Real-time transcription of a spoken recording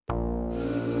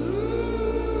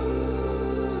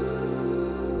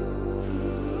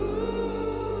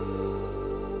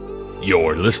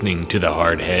You're listening to the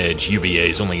Hard Hedge,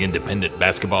 UVA's only independent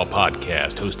basketball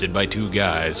podcast, hosted by two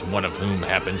guys, one of whom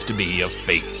happens to be a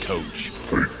fake coach.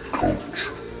 Fake coach.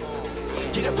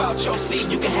 Get about your seat,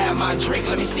 you can have my drink,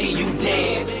 let me see you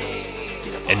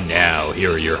dance. And now,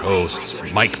 here are your hosts,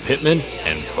 Mike Pittman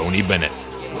and Phony Bennett.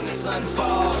 When the sun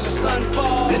falls, then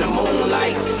the moon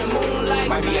lights.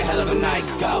 Might be a hell of a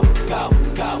night, go.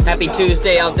 Happy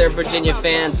Tuesday out there, Virginia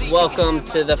fans. Welcome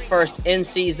to the first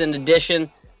in-season edition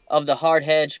of the Hard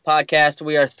Hedge podcast.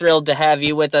 We are thrilled to have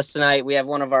you with us tonight. We have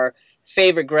one of our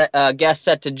favorite guests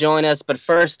set to join us. But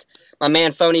first, my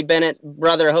man, Phony Bennett.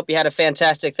 Brother, I hope you had a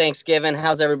fantastic Thanksgiving.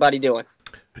 How's everybody doing?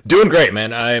 Doing great,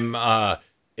 man.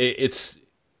 This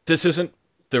isn't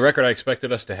the record I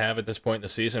expected us to have at this point in the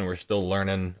season. We're still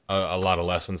learning a lot of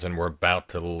lessons, and we're about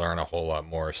to learn a whole lot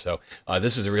more. So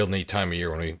this is a real neat time of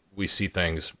year when we see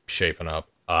things shaping up.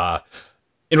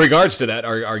 In regards to that,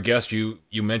 our guest, you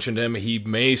mentioned him. He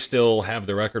may still have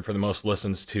the record for the most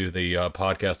listens to the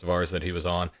podcast of ours that he was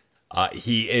on.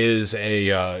 He is a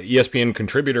ESPN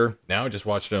contributor now. I just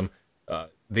watched him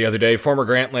the other day. Former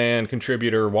Grantland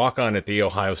contributor, walk-on at The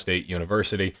Ohio State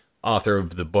University, author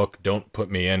of the book Don't Put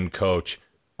Me In, Coach.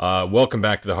 Welcome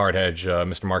back to the Hard Hedge,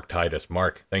 Mr. Mark Titus.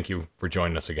 Mark, thank you for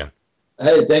joining us again.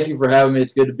 Hey, thank you for having me.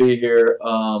 It's good to be here.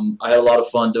 I had a lot of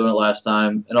fun doing it last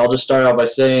time. And I'll just start out by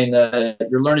saying that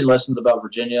you're learning lessons about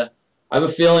Virginia. I have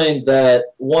a feeling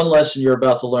that one lesson you're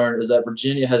about to learn is that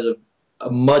Virginia has a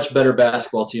much better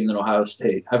basketball team than Ohio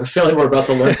State. I have a feeling we're about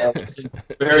to learn that lesson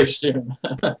very soon.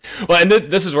 Well, and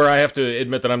this is where I have to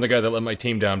admit that I'm the guy that let my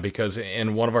team down, because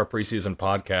in one of our preseason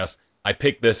podcasts, I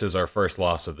picked this as our first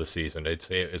loss of the season.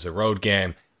 It's a road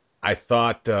game. I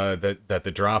thought that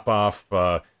the drop-off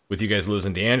with you guys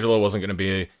losing D'Angelo wasn't going to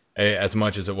be as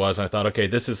much as it was. And I thought, okay,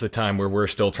 this is the time where we're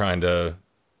still trying to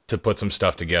put some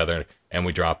stuff together, and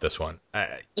we dropped this one.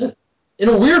 In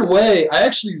a weird way, I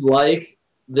actually like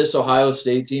this Ohio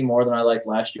State team more than I like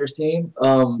last year's team.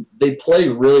 They play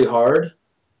really hard.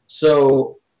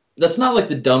 So that's not like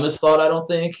the dumbest thought, I don't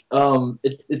think.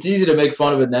 It's easy to make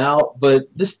fun of it now, but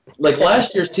this, like,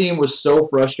 last year's team was so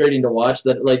frustrating to watch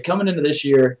that, like, coming into this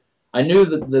year, I knew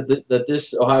that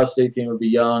this Ohio State team would be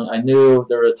young. I knew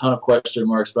there were a ton of question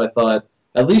marks, but I thought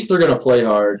at least they're going to play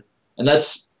hard. And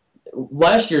that's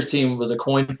last year's team was a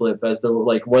coin flip as to,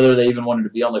 like, whether they even wanted to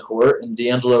be on the court, and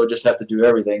D'Angelo would just have to do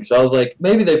everything. So I was like,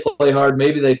 maybe they play hard,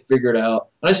 maybe they figure it out.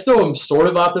 And I still am sort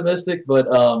of optimistic, but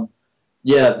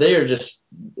yeah, they are just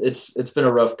it's been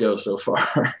a rough go so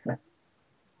far.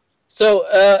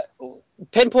 So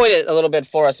pinpoint it a little bit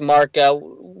for us, Mark.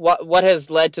 What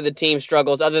has led to the team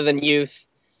struggles other than youth?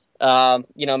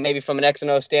 Maybe from an X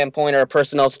and O standpoint or a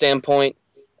personnel standpoint,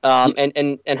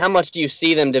 and how much do you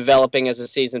see them developing as the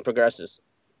season progresses?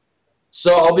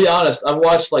 So I'll be honest, I've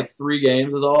watched like 3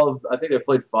 games is all. I think they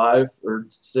played 5 or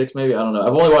 6 maybe. I don't know.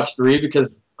 I've only watched 3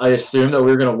 because I assumed that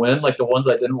we were going to win. Like the ones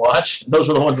I didn't watch, those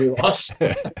were the ones we lost.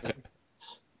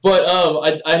 But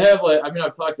I have, like, I mean,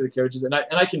 I've talked to the coaches and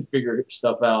I can figure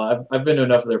stuff out. I've been to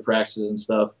enough of their practices and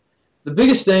stuff. The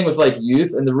biggest thing with, like,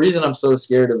 youth, and the reason I'm so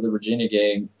scared of the Virginia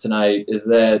game tonight, is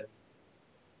that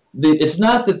it's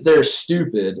not that they're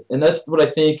stupid, and that's what I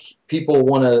think people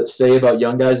want to say about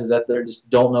young guys, is that they just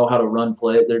don't know how to run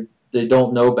play. They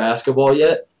don't know basketball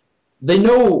yet. They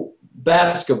know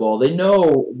basketball. They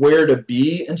know where to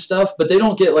be and stuff, but they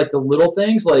don't get, like, the little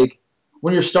things. Like,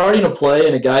 when you're starting a play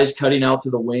and a guy's cutting out to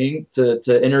the wing to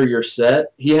enter your set,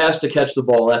 he has to catch the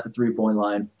ball at the three-point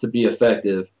line to be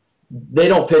effective. They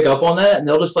don't pick up on that, and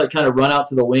they'll just, like, kind of run out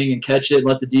to the wing and catch it and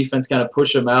let the defense kind of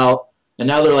push them out. And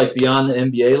now they're, like, beyond the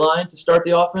NBA line to start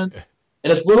the offense.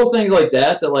 And it's little things like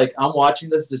that, like, I'm watching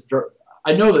this just –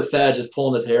 I know that Thad's just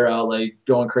pulling his hair out, like,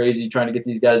 going crazy, trying to get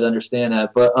these guys to understand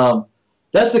that. But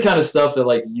that's the kind of stuff that,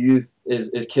 like, youth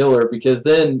is killer, because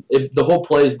then the whole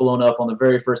play is blown up on the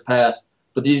very first pass.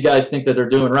 But these guys think that they're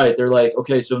doing right. They're like,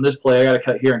 okay, so in this play I got to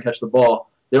cut here and catch the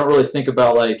ball. They don't really think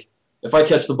about, like, if I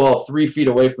catch the ball 3 feet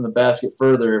away from the basket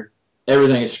further,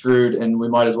 everything is screwed, and we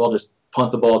might as well just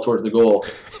punt the ball towards the goal.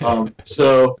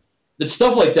 So it's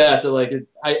stuff like that like,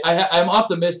 I'm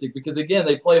optimistic because, again,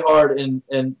 they play hard,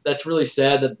 and that's really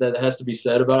sad that has to be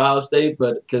said about Ohio State.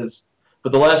 But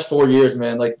the last 4 years,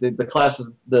 man, like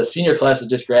the senior class that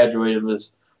just graduated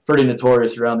was pretty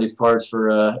notorious around these parts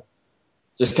for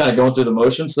just kind of going through the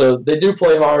motions. So they do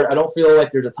play hard. I don't feel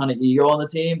like there's a ton of ego on the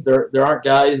team. There aren't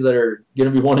guys that are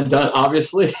going to be one and done,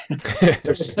 obviously.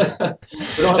 That's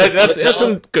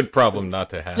a good problem not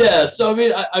to have. Yeah, so I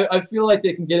mean, I feel like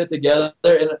they can get it together.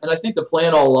 And I think the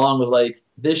plan all along was, like,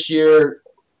 this year,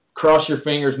 cross your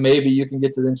fingers, maybe you can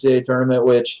get to the NCAA tournament,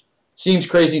 which seems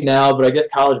crazy now, but I guess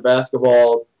college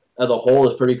basketball as a whole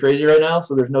is pretty crazy right now,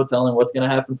 so there's no telling what's going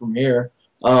to happen from here.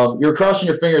 You're crossing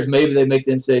your fingers maybe they make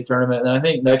the NCAA tournament, and I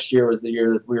think next year was the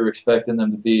year that we were expecting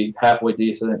them to be halfway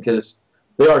decent because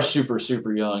they are super,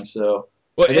 super young. So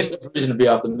Well, I guess there's reason to be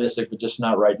optimistic, but just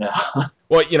not right now.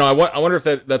 well, I wonder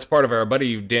if that's part of our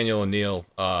buddy Daniel O'Neill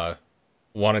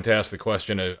wanted to ask the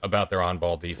question about their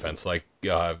on-ball defense. Like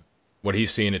what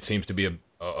he's seeing, it seems to be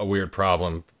a weird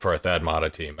problem for a Thad Matta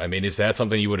team. I mean, is that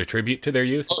something you would attribute to their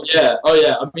youth? Oh yeah.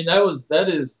 I mean, that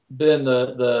has been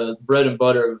the bread and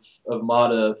butter of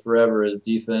Matta forever is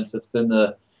defense. It's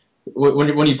been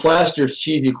when he plasters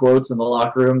cheesy quotes in the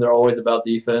locker room, they're always about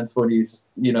defense. When he's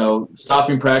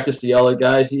stopping practice to yell at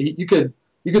guys, you could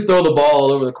throw the ball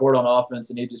all over the court on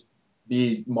offense and he'd just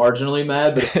be marginally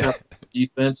mad, but if not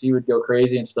defense, he would go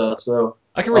crazy and stuff. So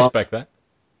I can respect that.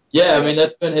 Yeah, I mean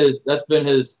that's been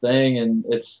his thing, and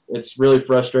it's really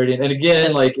frustrating. And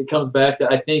again, like it comes back to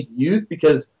I think youth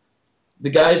because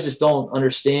the guys just don't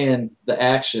understand the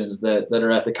actions that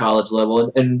are at the college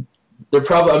level, and they're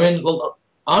probably. I mean,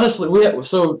 honestly,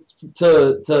 to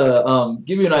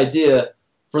give you an idea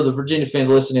for the Virginia fans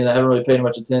listening that haven't really paid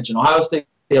much attention, Ohio State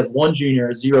has 1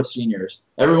 junior, 0 seniors.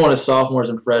 Everyone is sophomores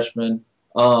and freshmen.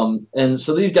 And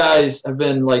so these guys have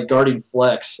been like guarding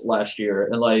flex last year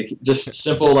and like just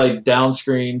simple like down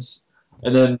screens,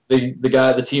 and then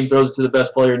the team throws it to the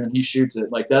best player and then he shoots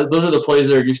it like that. Those are the plays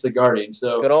they're used to guarding.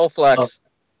 So good old flex.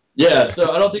 Yeah,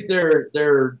 so I don't think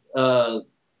they're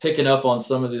picking up on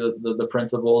some of the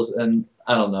principles, and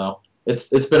I don't know.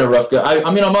 It's been a rough go.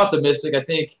 I mean, I'm optimistic. I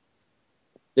think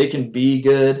they can be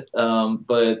good,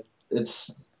 but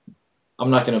I'm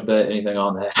not going to bet anything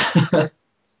on that.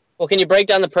 Well, can you break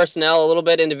down the personnel a little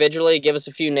bit individually? Give us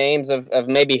a few names of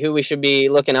maybe who we should be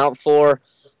looking out for.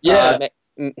 Yeah.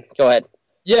 Go ahead.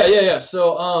 Yeah.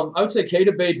 So I would say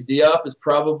Keita Bates-Diop is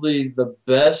probably the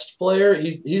best player.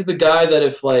 He's the guy that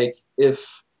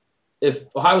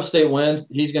if Ohio State wins,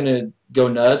 he's going to go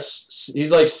nuts.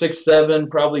 He's like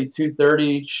 6'7", probably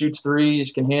 230, shoots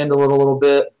threes, can handle it a little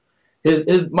bit.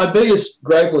 My biggest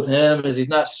gripe with him is he's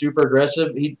not super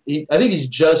aggressive. I think he's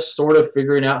just sort of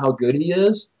figuring out how good he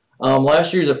is.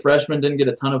 Last year, as a freshman, didn't get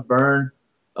a ton of burn.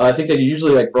 I think they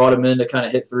usually like brought him in to kind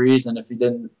of hit threes, and if he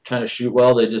didn't kind of shoot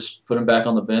well, they just put him back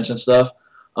on the bench and stuff.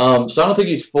 So I don't think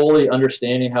he's fully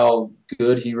understanding how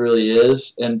good he really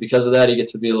is, and because of that, he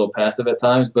gets to be a little passive at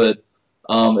times. But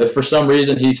if for some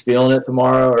reason he's feeling it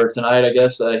tomorrow or tonight, I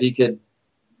guess he could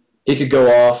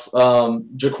go off.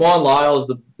 Jaquan Lyle is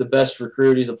the best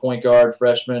recruit. He's a point guard,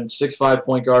 freshman, 6'5"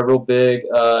 point guard, real big.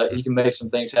 He can make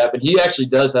some things happen. He actually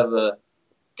does have a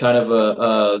kind of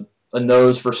a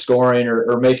nose for scoring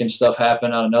or making stuff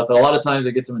happen out of nothing. A lot of times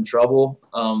it gets him in trouble,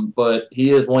 but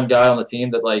he is one guy on the team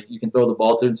that like you can throw the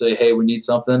ball to and say, hey, we need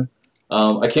something.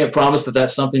 I can't promise that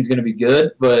something's going to be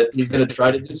good, but he's going to try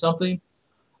to do something.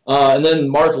 And then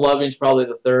Mark Loving's probably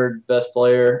the third best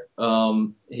player.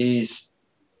 He's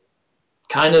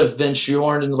kind of been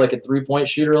shoehorned into like a three-point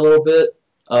shooter a little bit.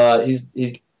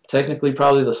 He's technically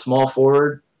probably the small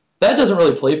forward. That doesn't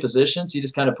really play positions. He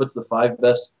just kind of puts the 5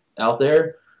 best out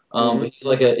there. But he's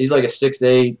like a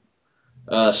 6'8",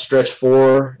 stretch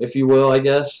 4, if you will, I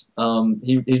guess.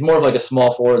 He's more of like a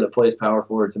small forward that plays power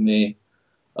forward to me.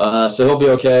 So he'll be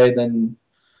okay. Then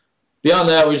beyond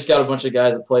that, we just got a bunch of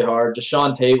guys that play hard.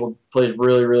 Deshaun Tate plays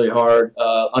really, really hard.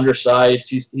 Undersized.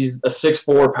 He's a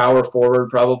 6'4" power forward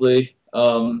probably.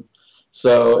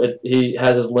 So he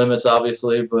has his limits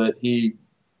obviously, but he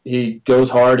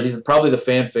goes hard. He's probably the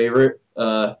fan favorite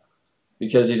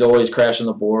because he's always crashing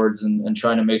the boards and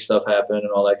trying to make stuff happen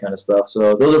and all that kind of stuff.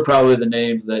 So those are probably the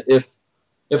names that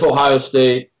if Ohio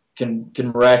State can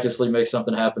miraculously make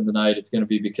something happen tonight, it's going to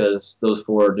be because those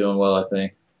 4 are doing well, I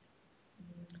think.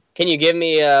 Can you give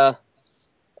me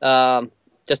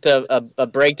just a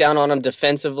breakdown on them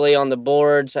defensively on the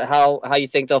boards? How you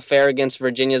think they'll fare against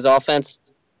Virginia's offense?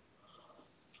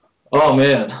 Oh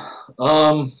man,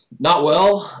 not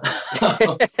well.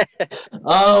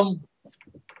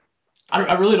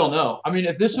 I really don't know. I mean,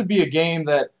 if this would be a game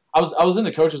that I was in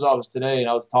the coach's office today and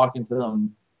I was talking to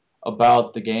them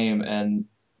about the game, and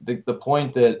the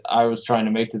point that I was trying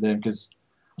to make to them, because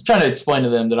I was trying to explain to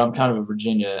them that I'm kind of a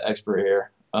Virginia expert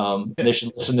here. They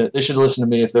should listen to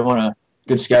me if they want a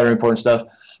good scouting report and stuff.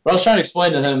 But I was trying to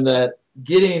explain to them that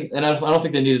and I don't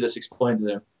think they needed this explained to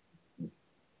them.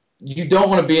 You don't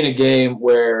want to be in a game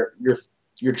where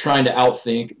you're trying to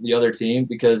outthink the other team,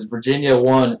 because Virginia,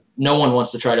 one, no one wants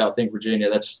to try to outthink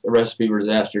Virginia. That's a recipe for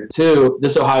disaster. 2,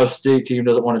 this Ohio State team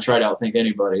doesn't want to try to outthink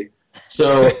anybody.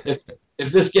 So if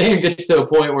this game gets to a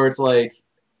point where it's like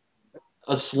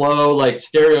a slow, like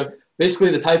basically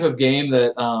the type of game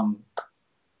that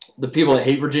the people that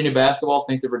hate Virginia basketball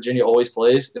think that Virginia always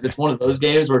plays. If it's one of those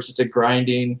games where it's just a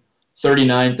grinding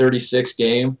 39-36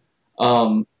 game,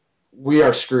 we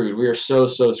are screwed. We are so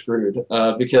screwed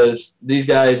because these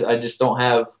guys, I just don't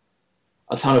have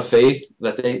a ton of faith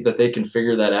that they can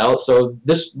figure that out. So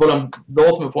the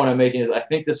ultimate point I'm making is I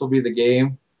think this will be the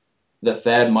game that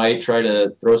Thad might try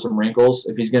to throw some wrinkles.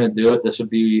 If he's going to do it, this would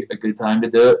be a good time to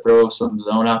do it. Throw some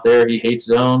zone out there. He hates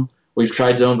zone. We've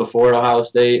tried zone before at Ohio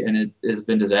State, and it has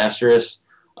been disastrous.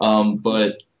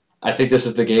 But I think this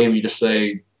is the game you just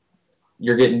say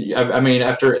you're getting – I mean,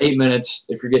 after 8 minutes,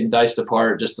 if you're getting diced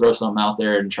apart, just throw something out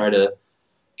there and try to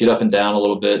get up and down a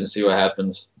little bit and see what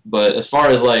happens. But as far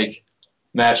as, like,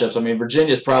 matchups, I mean,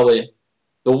 Virginia's probably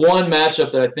the one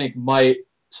matchup that I think might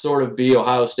sort of be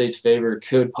Ohio State's favor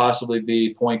could possibly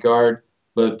be point guard,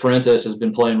 but Prentice has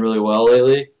been playing really well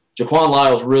lately. Jaquan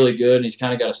Lyle's really good, and he's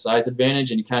kind of got a size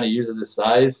advantage, and he kind of uses his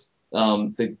size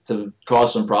to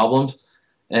cause some problems.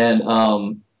 And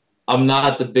I'm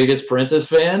not the biggest Prentice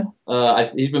fan.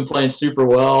 He's been playing super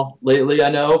well lately, I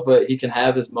know, but he can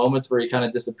have his moments where he kind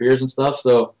of disappears and stuff.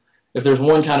 So if there's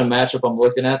one kind of matchup I'm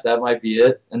looking at, that might be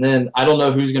it. And then I don't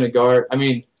know who's going to guard. I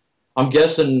mean, I'm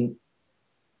guessing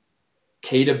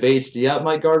Keita Bates-Diop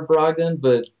might guard Brogdon,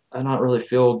 but I don't really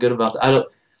feel good about that.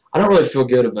 I don't really feel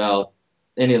good about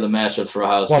any of the matchups for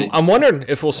Ohio State. I'm wondering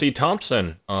if we'll see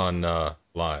Thompson on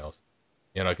Lyles,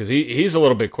 because he's a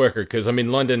little bit quicker. Because I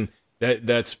mean, London,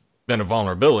 that's been a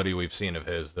vulnerability we've seen of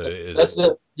his. That's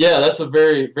it. Yeah, that's a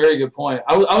very very good point.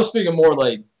 I was speaking more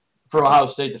like for Ohio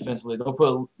State defensively. They'll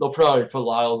probably put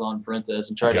Lyles on Prentice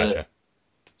and try to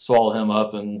swallow him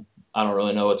up, and I don't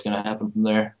really know what's going to happen from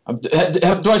there.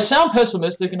 Do I sound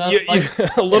pessimistic enough?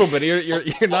 A little bit.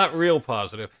 You're not real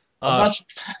positive. Well,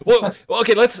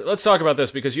 okay. Let's talk about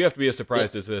this because you have to be as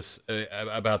surprised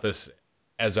about this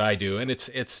as I do, and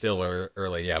it's still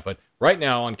early, yeah. But right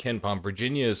now on KenPom,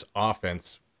 Virginia's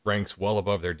offense ranks well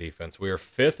above their defense. We are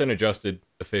 5th in adjusted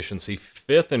efficiency,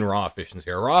 5th in raw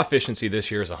efficiency. Our raw efficiency this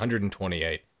year is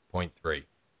 128.3.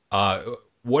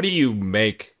 What do you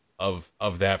make of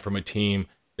that from a team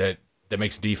that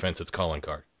makes defense its calling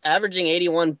card? Averaging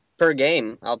 81 per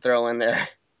game, I'll throw in there.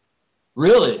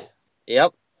 Really?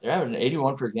 Yep. They're averaging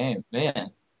 81 per game.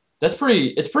 Man, it's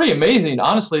pretty amazing.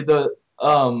 Honestly, that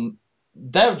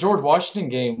George Washington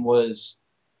game was,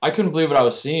 I couldn't believe what I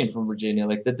was seeing from Virginia.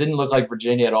 Like, that didn't look like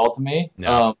Virginia at all to me.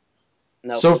 No.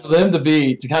 So for them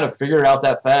to kind of figure it out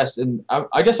that fast, and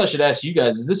I guess I should ask you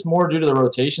guys, is this more due to the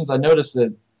rotations? I noticed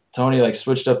that Tony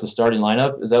switched up the starting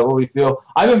lineup. Is that what we feel?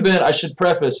 I should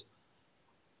preface,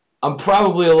 I'm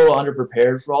probably a little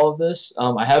underprepared for all of this.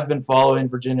 I have been following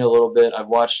Virginia a little bit. I've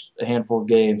watched a handful of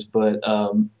games, but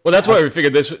well, that's why we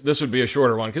figured this would be a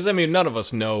shorter one because I mean none of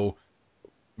us know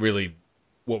really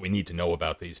what we need to know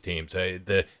about these teams.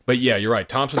 But yeah, you're right.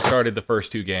 Thompson started the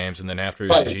first 2 games, and then after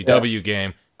the GW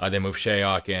game, they moved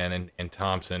Shayok in, and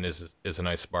Thompson is a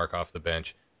nice spark off the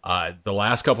bench. The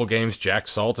last couple games, Jack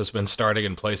Salt has been starting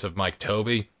in place of Mike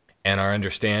Tobey. And our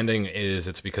understanding is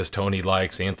it's because Tony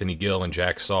likes Anthony Gill and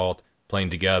Jack Salt playing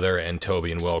together and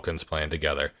Tobey and Wilkins playing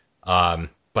together.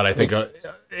 But I think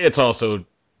it's also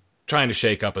trying to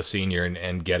shake up a senior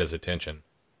and get his attention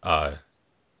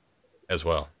as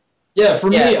well. Yeah,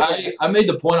 for me, I made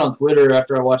the point on Twitter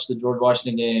after I watched the George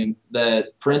Washington game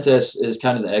that Prentice is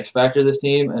kind of the X factor of this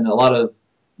team, and a lot of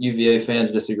UVA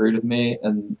fans disagreed with me,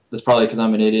 and that's probably because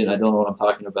I'm an idiot and I don't know what I'm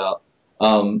talking about.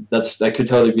 That could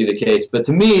totally be the case. But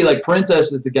to me,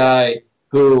 Prentice is the guy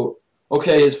who,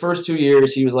 okay, his first 2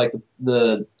 years he was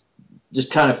the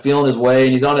just kind of feeling his way,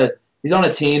 and he's on a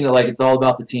team that it's all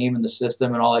about the team and the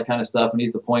system and all that kind of stuff, and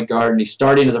he's the point guard, and he's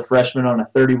starting as a freshman on a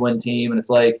 30-win team, and it's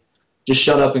just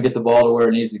shut up and get the ball to where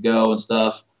it needs to go and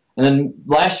stuff. And then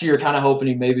last year, kind of hoping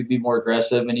he'd maybe be more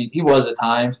aggressive, and he was at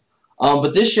times.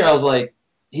 But this year I was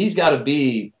he's got to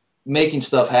be making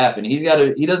stuff happen. He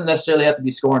doesn't necessarily have to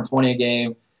be scoring 20 a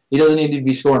game. He doesn't need to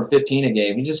be scoring 15 a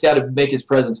game. He just got to make his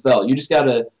presence felt. You just got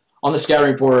to, on the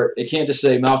scouting report, it can't just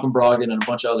say Malcolm Brogdon and a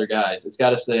bunch of other guys. It's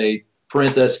got to say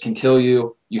Prentice can kill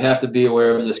you. You have to be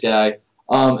aware of this guy.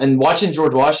 And watching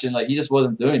George Washington, he just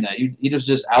wasn't doing that. He was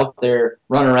just out there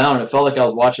running around, and it felt like I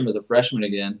was watching him as a freshman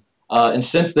again. And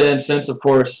since then, of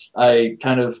course, I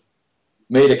kind of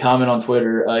made a comment on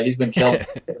Twitter, he's been killing.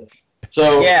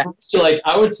 So, yeah.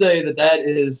 I would say that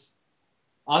is,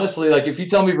 honestly, if you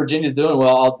tell me Virginia's doing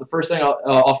well, the first thing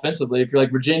offensively, if you're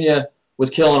Virginia was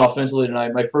killing offensively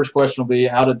tonight, my first question will be,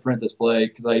 how did Prentice play?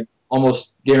 Because I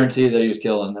almost guarantee that he was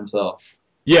killing himself.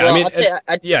 Yeah, well,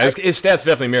 his stats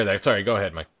definitely mirror that. Sorry, go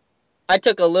ahead, Mike. I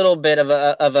took a little bit of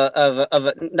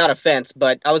a not offense,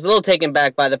 but I was a little taken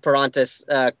back by the Prentice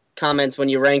comments when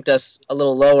you ranked us a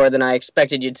little lower than I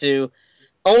expected you to,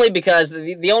 only because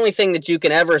the only thing that you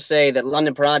can ever say that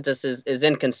London Parantis is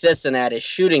inconsistent at is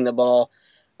shooting the ball.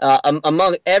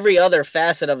 Among every other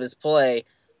facet of his play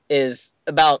is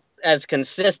about as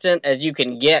consistent as you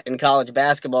can get in college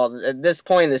basketball. At this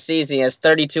point in the season, he has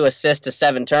 32 assists to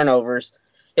 7 turnovers.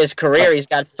 His career, he's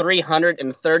got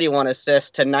 331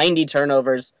 assists to 90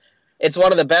 turnovers. It's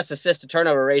one of the best assist to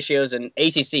turnover ratios in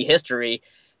ACC history.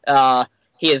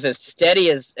 He is as steady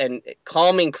as and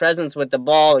calming presence with the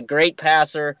ball, a great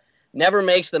passer, never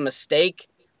makes the mistake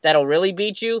that'll really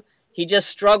beat you. He just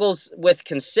struggles with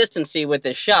consistency with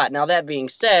his shot. Now, that being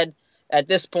said, at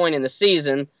this point in the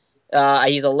season,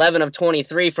 he's 11 of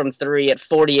 23 from 3 at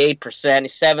 48%,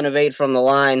 7 of 8 from the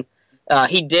line.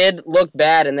 He did look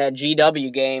bad in that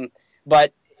GW game,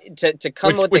 but to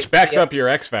come which backs up your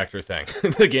X Factor thing.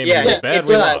 The game was bad,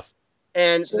 we lost.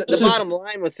 And the bottom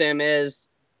line with him is,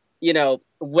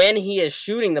 when he is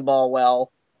shooting the ball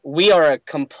well, we are a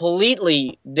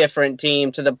completely different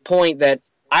team to the point that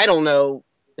I don't know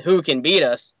who can beat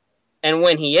us. And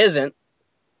when he isn't,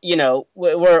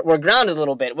 we're grounded a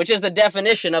little bit, which is the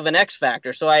definition of an X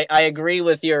Factor. So I agree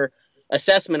with your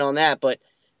assessment on that. But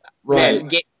right.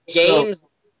 Man,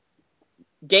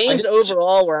 games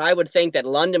overall where I would think that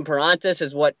London Parantis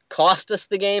is what cost us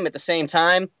the game, at the same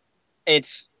time,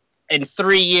 it's in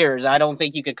 3 years, I don't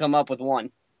think you could come up with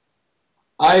one.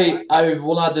 I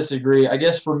will not disagree. I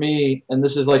guess for me, and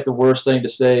this is like the worst thing to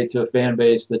say to a fan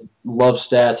base that loves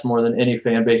stats more than any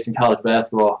fan base in college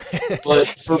basketball, but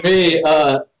for me,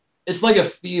 it's like a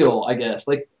feel, I guess.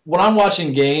 Like when I'm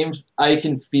watching games, I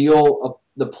can feel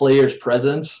the player's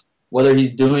presence, whether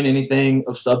he's doing anything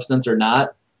of substance or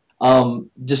not.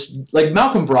 Just like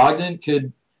Malcolm Brogdon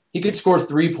could score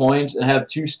 3 points and have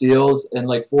 2 steals and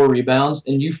like 4 rebounds,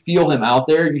 and you feel him out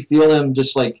there. You feel him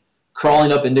just like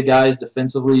crawling up into guys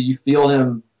defensively. You feel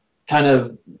him kind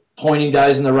of pointing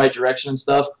guys in the right direction and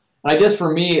stuff. And I guess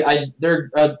for me, there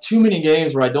are too many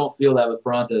games where I don't feel that with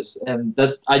Parantis, and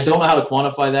that I don't know how to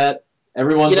quantify that.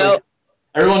 Everyone's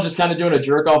just kind of doing a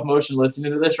jerk-off motion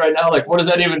listening to this right now. Like, what does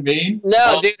that even mean?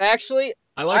 No, dude, actually,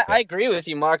 I agree with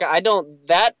you, Mark. I don't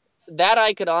that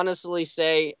I could honestly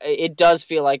say it does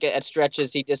feel like at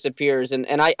stretches he disappears, and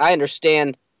I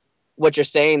understand what you're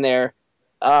saying there.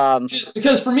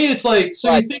 Because for me, it's like,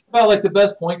 so you think about like the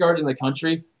best point guards in the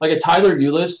country, like a Tyler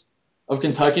Ulis of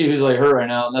Kentucky, who's like hurt right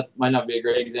now, and that might not be a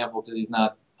great example because he's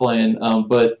not playing,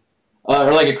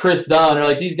 or like a Chris Dunn, or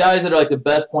like these guys that are like the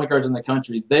best point guards in the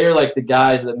country. They are like the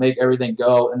guys that make everything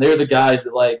go, and they're the guys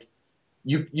that like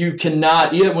you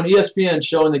cannot. When ESPN's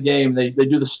showing the game, they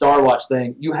do the Star Watch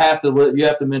thing. You have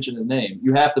to mention his name.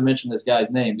 You have to mention this guy's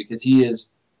name because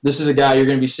this is a guy you're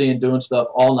going to be seeing doing stuff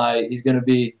all night. He's going to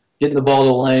be getting the ball to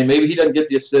the lane. Maybe he doesn't get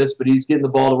the assist, but he's getting the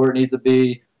ball to where it needs to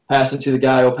be, passing to the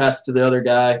guy, or pass it to the other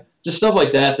guy. Just stuff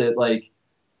like that like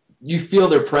you feel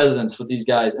their presence with these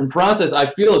guys. And Parantis, I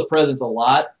feel his presence a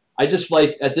lot. I just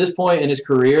like at this point in his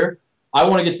career, I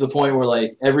want to get to the point where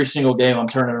like every single game I'm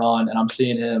turning it on and I'm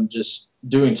seeing him just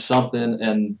doing something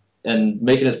and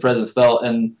making his presence felt.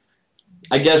 And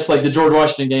I guess like the George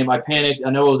Washington game, I panicked. I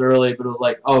know it was early, but it was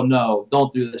like, oh no,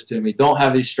 don't do this to me. Don't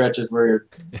have these stretches where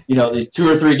you're, these 2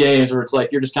 or 3 games where it's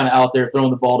like you're just kind of out there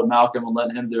throwing the ball to Malcolm and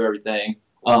letting him do everything.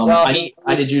 I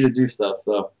need you to do stuff.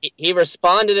 So he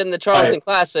responded in the Charleston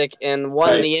Classic and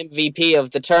won the MVP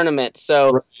of the tournament.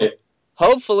 So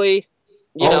hopefully,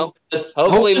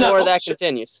 hopefully more of that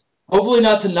continues. Hopefully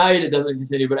not tonight. It doesn't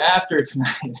continue, but after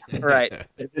tonight, right?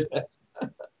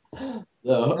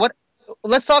 So.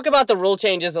 Let's talk about the rule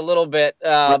changes a little bit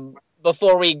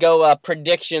before we go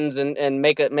predictions and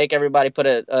make everybody put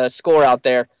a score out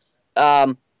there.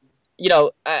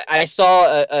 I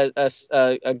saw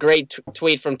a great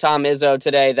tweet from Tom Izzo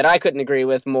today that I couldn't agree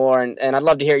with more, and I'd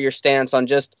love to hear your stance on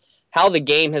just how the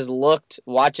game has looked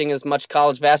watching as much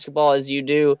college basketball as you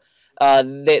do.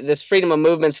 This freedom of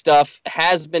movement stuff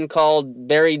has been called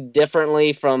very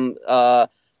differently from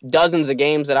dozens of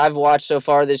games that I've watched so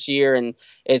far this year, and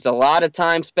it's a lot of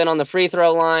time spent on the free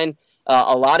throw line,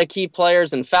 a lot of key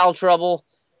players in foul trouble,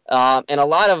 and a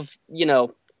lot of,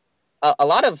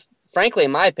 frankly,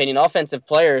 in my opinion, offensive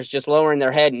players just lowering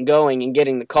their head and going and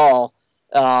getting the call.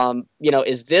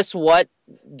 Is this what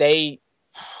they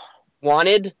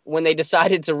wanted when they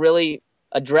decided to really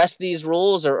address these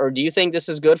rules, or do you think this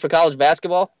is good for college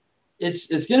basketball? It's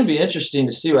going to be interesting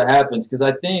to see what happens, because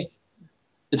I think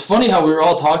it's funny how we were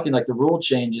all talking like the rule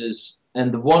changes,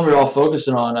 and the one we were all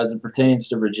focusing on as it pertains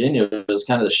to Virginia was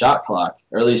kind of the shot clock,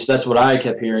 or at least that's what I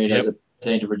kept hearing as it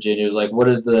pertained to Virginia. It was like, what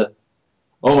is the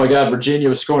oh my God, Virginia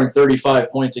was scoring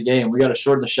 35 points a game. We got to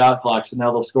shorten the shot clock, so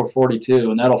now they'll score 42,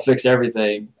 and that'll fix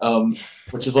everything.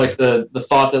 Which is like the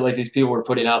thought that like these people were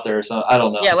putting out there. So I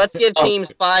don't know. Yeah, let's give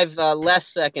teams 5 less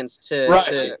seconds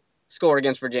to score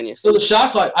against Virginia. So the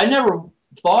shot clock, I never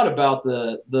thought about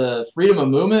the freedom of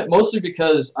movement, mostly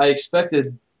because I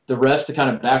expected the refs to kind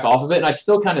of back off of it, and I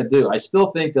still kind of do. I still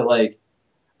think that like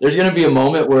there's going to be a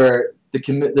moment where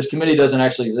this committee doesn't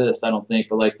actually exist, I don't think,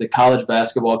 but like the College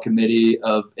Basketball Committee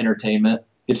of Entertainment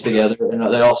gets together and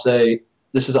they all say,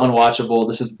 this is unwatchable,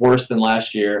 this is worse than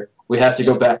last year, we have to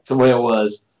go back to the way it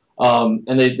was.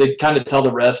 And they kind of tell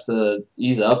the refs to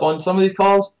ease up on some of these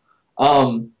calls. I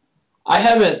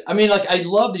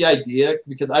love the idea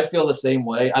because I feel the same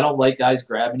way. I don't like guys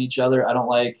grabbing each other. I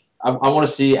want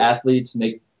to see athletes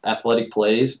make athletic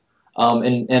plays.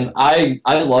 And I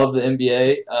love the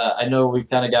NBA. I know we've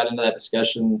kind of got into that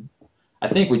discussion, I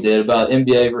think we did, about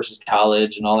NBA versus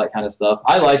college and all that kind of stuff.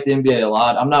 I like the NBA a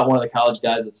lot. I'm not one of the college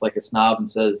guys that's like a snob and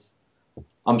says,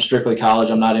 I'm strictly college,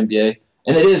 I'm not NBA.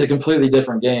 And it is a completely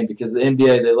different game because the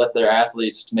NBA, they let their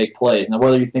athletes make plays. Now,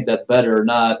 whether you think that's better or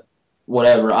not,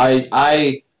 whatever.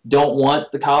 I don't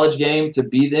want the college game to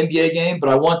be the NBA game, but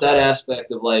I want that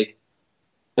aspect of like,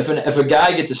 if a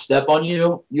guy gets a step on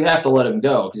you, you have to let him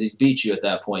go because he's beat you at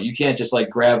that point. You can't just like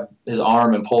grab his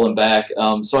arm and pull him back.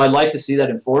 So I'd like to see that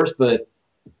enforced, but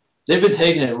they've been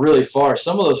taking it really far.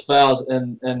 Some of those fouls,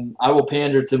 and I will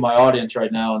pander to my audience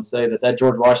right now and say that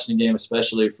George Washington game,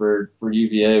 especially for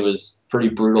UVA, was pretty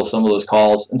brutal, some of those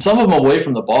calls. And some of them away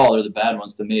from the ball are the bad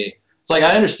ones to me. It's like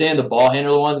I understand the ball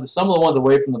handler ones, but some of the ones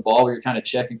away from the ball where you're kind of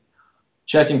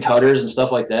checking cutters and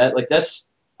stuff like that, like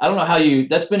I don't know how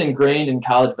that's been ingrained in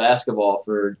college basketball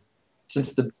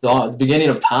since the beginning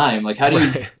of time. Like, how do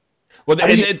you... Well,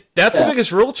 that's the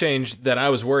biggest rule change that I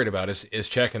was worried about is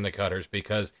checking the cutters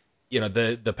because,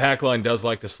 the pack line does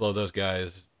like to slow those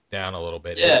guys down a little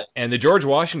bit. Yeah. And the George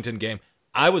Washington game,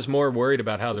 I was more worried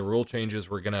about how the rule changes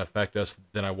were going to affect us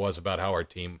than I was about how our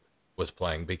team was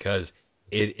playing because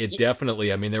it definitely,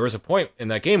 there was a point in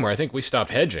that game where I think we stopped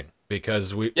hedging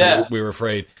because we were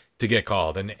afraid to get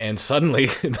called, and suddenly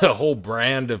the whole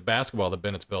brand of basketball that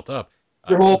Bennett's built up.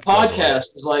 Your whole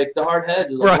podcast was like the Hard Hedge,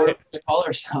 like right. The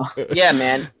color stuff. Yeah,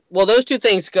 man. Well, those two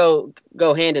things go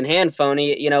hand in hand,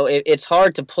 Phony. It's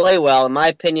hard to play well, in my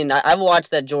opinion. I've watched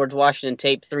that George Washington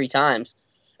tape 3 times,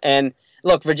 and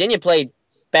look, Virginia played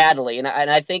badly, and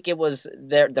I think it was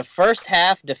the first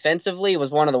half defensively was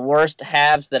one of the worst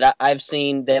halves that I've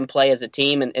seen them play as a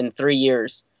team in 3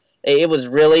 years. It was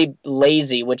really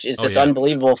lazy, which is just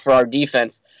unbelievable for our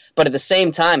defense. But at the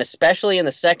same time, especially in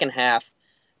the second half,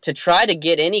 to try to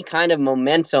get any kind of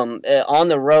momentum on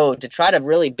the road, to try to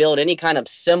really build any kind of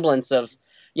semblance of,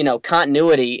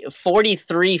 continuity,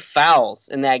 43 fouls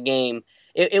in that game.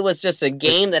 It was just a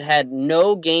game that had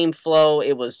no game flow.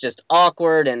 It was just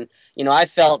awkward. And, I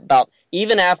felt about,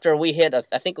 even after we hit,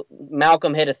 I think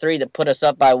Malcolm hit a 3 to put us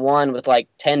up by 1 with like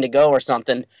 10 to go or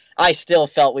something, I still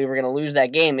felt we were going to lose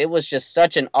that game. It was just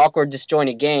such an awkward,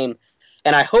 disjointed game.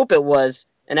 And I hope it was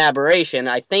an aberration.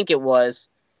 I think it was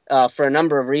for a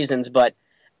number of reasons. But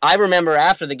I remember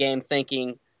after the game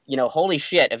thinking, holy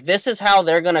shit, if this is how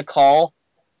they're going to call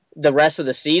the rest of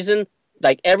the season,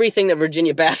 like everything that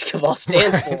Virginia basketball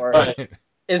stands for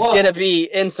is going to be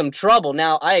in some trouble.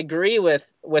 Now, I agree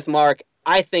with Mark.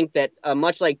 I think that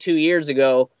much like 2 years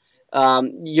ago,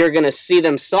 you're going to see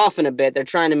them soften a bit. They're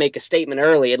trying to make a statement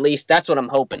early. At least that's what I'm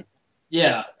hoping.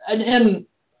 Yeah, and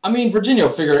Virginia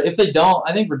will figure it. If they don't,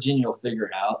 I think Virginia will figure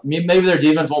it out. Maybe their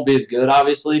defense won't be as good,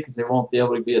 obviously, because they won't be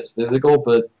able to be as physical,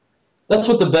 but that's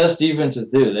what the best defenses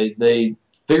do. They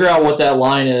figure out what that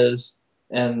line is,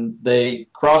 and they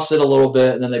cross it a little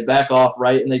bit, and then they back off,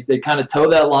 right? And they kind of toe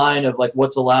that line of, like,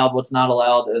 what's allowed, what's not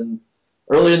allowed. And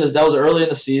that was early in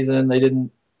the season. They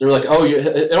were like,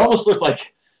 it almost looked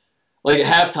like at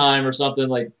halftime or something,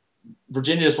 like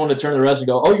Virginia just wanted to turn to the rest and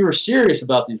go, "Oh, you were serious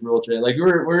about these rule changes? Like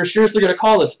we're seriously going to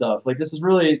call this stuff? Like this is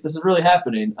really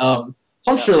happening." So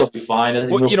I'm sure they'll be fine as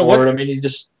they move forward.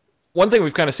 One thing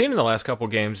we've kind of seen in the last couple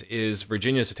of games is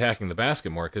Virginia's attacking the basket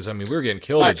more because we were getting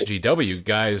killed at GW.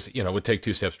 Guys, would take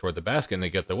 2 steps toward the basket and they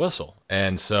get the whistle,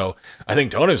 and so I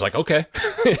think Tony was like, "Okay,"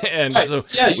 and so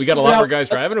we got a lot more guys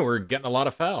driving and we're getting a lot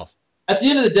of fouls. At the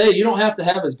end of the day, you don't have to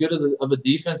have as good of a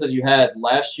defense as you had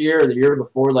last year or the year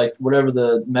before, like whatever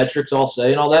the metrics all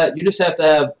say and all that. You just have to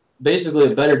have basically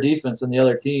a better defense than the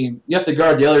other team. You have to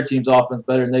guard the other team's offense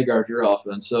better than they guard your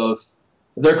offense. So if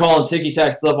they're calling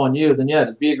ticky-tack stuff on you, then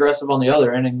just be aggressive on the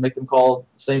other end and make them call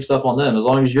the same stuff on them. As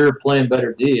long as you're playing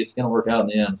better D, it's going to work out in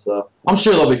the end. So I'm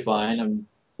sure they'll be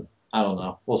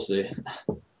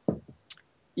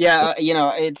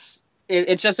it's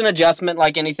it's just an adjustment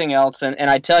like anything else. And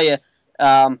I tell you,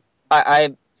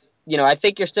 I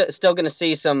think you're still going to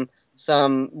see some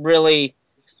really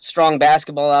strong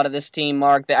basketball out of this team,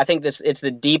 Mark. I think it's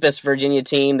the deepest Virginia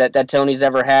team that Tony's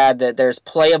ever had. That there's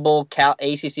playable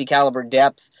ACC caliber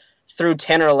depth through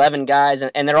 10 or 11 guys,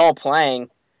 and they're all playing.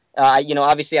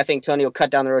 Obviously, I think Tony will cut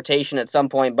down the rotation at some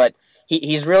point, but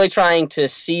he's really trying to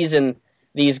season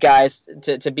these guys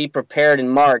to be prepared in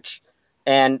March.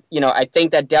 And, I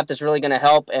think that depth is really going to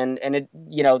help. And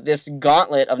this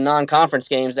gauntlet of non-conference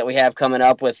games that we have coming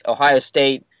up with Ohio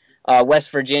State,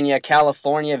 West Virginia,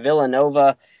 California,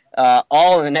 Villanova,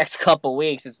 all in the next couple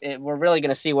weeks, we're really going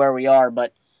to see where we are.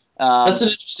 But that's an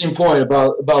interesting point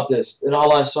about this. And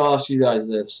I'll ask you guys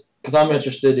this, because I'm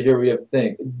interested to hear what you have to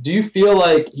think. Do you feel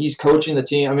like he's coaching the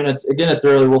team? I mean, it's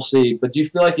early, we'll see. But do you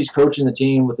feel like he's coaching the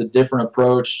team with a different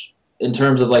approach in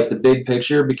terms of, like, the big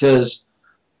picture? Because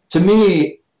to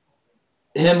me,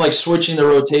 him, like, switching the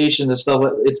rotation and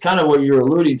stuff, it's kind of what you're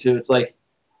alluding to. It's like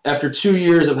after 2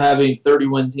 years of having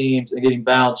 31 teams and getting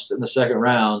bounced in the second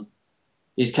round,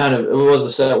 he's kind of – it was the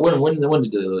second – when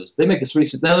did they lose? They make the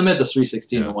Sweet – no, they made the Sweet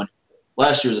 16 in one.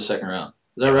 Last year was the second round.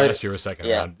 Is that right? Last year was second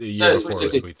round. The year before was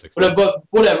Sweet 16. But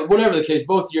whatever the case,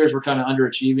 both years were kind of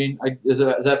underachieving. Is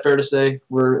that fair to say?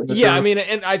 I mean,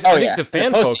 and I think the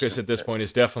fan focus at this point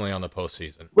is definitely on the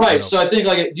postseason. Right. So I think,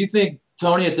 like, do you think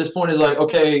Tony at this point is like,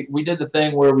 okay, we did the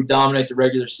thing where we dominate the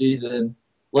regular season.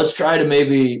 Let's try to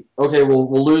maybe, okay, we'll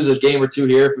lose a game or two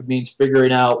here if it means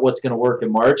figuring out what's going to work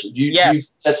in March. Do you get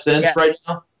that sense right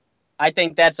now? I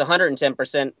think that's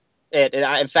 110% it.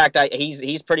 In fact,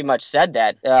 he's pretty much said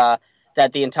that.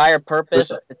 That the entire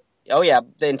purpose, the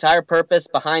entire purpose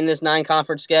behind this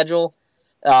 9-conference schedule,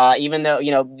 even though,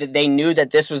 they knew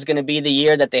that this was going to be the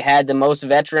year that they had the most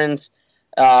veterans,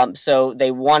 so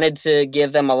they wanted to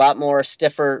give them a lot more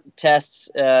stiffer tests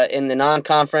in the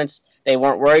non-conference. They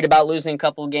weren't worried about losing a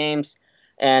couple games,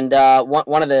 and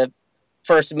one of the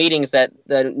first meetings that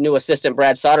the new assistant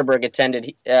Brad Soderberg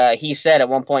attended, he said at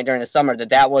one point during the summer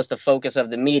that was the focus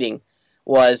of the meeting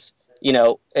was,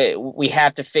 we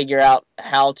have to figure out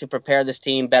how to prepare this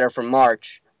team better for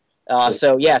March.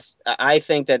 So, yes, I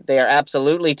think that they are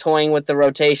absolutely toying with the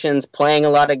rotations, playing a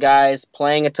lot of guys,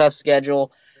 playing a tough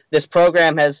schedule. This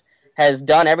program has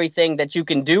done everything that you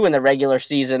can do in the regular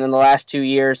season in the last 2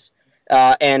 years,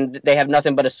 and they have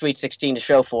nothing but a Sweet 16 to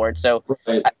show for it. So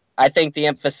I think the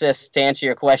emphasis, to answer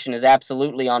your question, is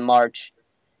absolutely on March.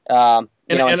 I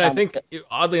think,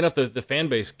 oddly enough, the fan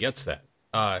base gets that.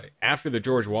 After the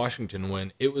George Washington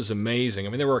win, it was amazing. I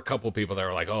mean, there were a couple of people that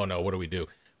were like, "Oh no, what do we do?"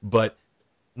 But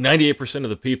 98% of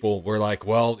the people were like,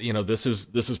 "Well, this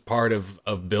is part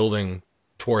of building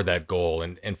toward that goal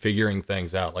and figuring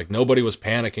things out." Like, nobody was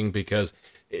panicking because,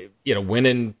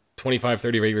 winning 25,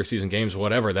 30 regular season games,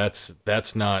 whatever.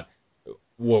 That's not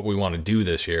what we want to do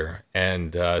this year.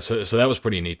 And so that was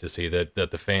pretty neat to see that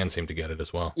the fans seem to get it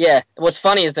as well. Yeah, what's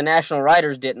funny is the national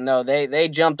writers didn't know. They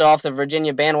jumped off the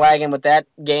Virginia bandwagon with that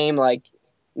game like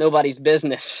nobody's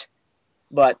business.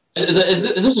 But is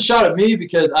this a shot at me?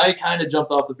 Because I kind of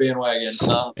jumped off the bandwagon.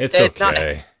 It's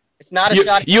okay. It's not a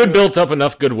shot. You had built up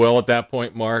enough goodwill at that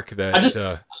point, Mark. That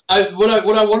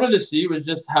what I wanted to see was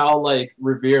just how, like,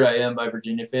 revered I am by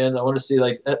Virginia fans. I want to see,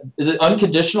 like, is it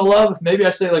unconditional love? If maybe I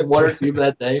say like one or two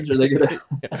bad things, are they gonna?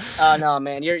 Oh no,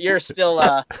 man, you're still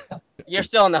in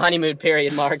the honeymoon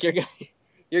period, Mark.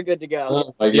 You're good to go.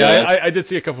 Oh my God. Yeah, I did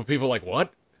see a couple of people like,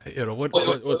 what? What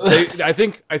I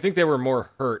think they were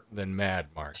more hurt than mad,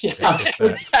 Mark. Yeah.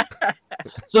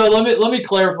 So let me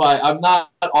clarify. I'm not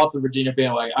off the Virginia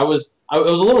bandwagon. It was a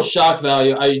little shock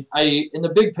value. I in the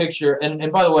big picture,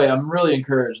 and by the way, I'm really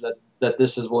encouraged that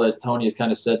this is what Tony has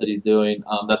kind of said that he's doing.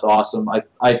 That's awesome. I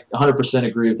 100%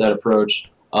 agree with that approach.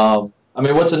 I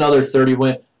mean, what's another 30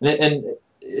 win? And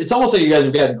it's almost like you guys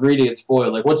have gotten greedy and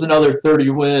spoiled. Like, what's another 30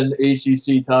 win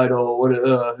ACC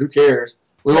title? Who cares?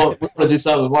 We want to do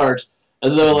something in March,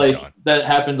 as though that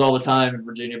happens all the time in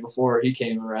Virginia before he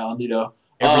came around.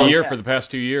 Every year for the past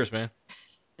 2 years, man.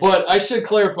 But I should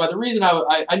clarify the reason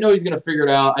I know he's going to figure it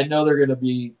out. I know they're going to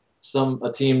be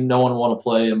a team no one will want to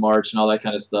play in March and all that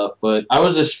kind of stuff. But I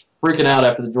was just freaking out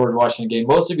after the George Washington game,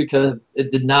 mostly because it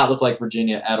did not look like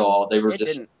Virginia at all. They were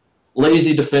just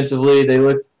lazy defensively. They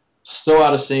looked so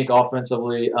out of sync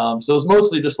offensively. So it was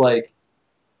mostly just like,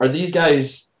 are these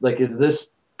guys, like, is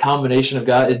this combination of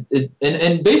guys,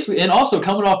 and basically, and also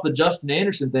coming off the Justin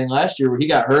Anderson thing last year where he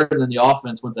got hurt and then the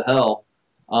offense went to hell.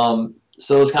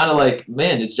 So it's kind of like,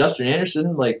 man, did Justin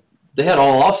Anderson, like, they had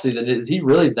all offseason. Is he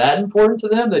really that important to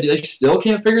them that they still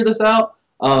can't figure this out?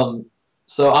 So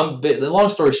So the long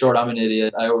story short, I'm an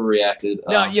idiot. I overreacted.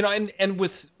 No, and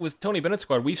with Tony Bennett's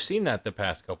squad, we've seen that the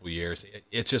past couple of years.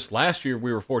 It's just last year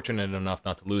we were fortunate enough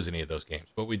not to lose any of those games,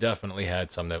 but we definitely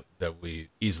had some that we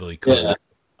easily could.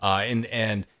 Yeah.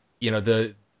 And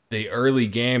the early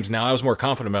games. Now I was more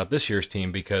confident about this year's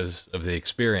team because of the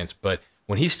experience, but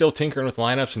when he's still tinkering with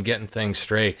lineups and getting things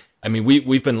straight, I mean,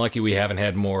 we've been lucky we haven't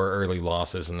had more early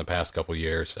losses in the past couple of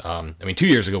years. 2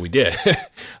 years ago we did.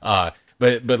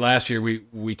 But last year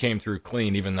we came through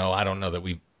clean, even though I don't know that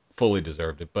we fully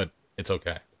deserved it, but it's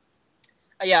okay.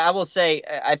 Yeah, I will say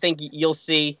I think you'll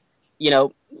see,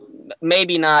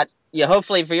 maybe not,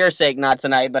 hopefully for your sake not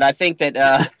tonight, but I think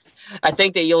that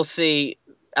you'll see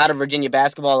out of Virginia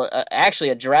basketball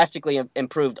actually a drastically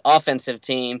improved offensive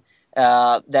team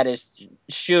that is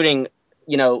shooting,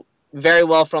 very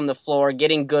well from the floor,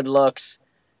 getting good looks.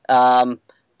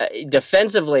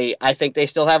 Defensively, I think they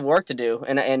still have work to do,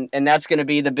 and that's going to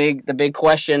be the big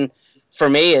question for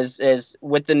me is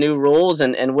with the new rules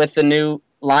and with the new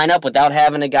lineup, without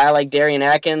having a guy like Darian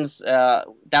Atkins,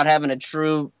 without having a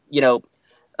true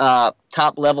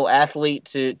top level athlete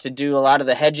to do a lot of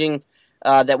the hedging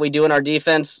that we do in our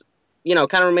defense, kind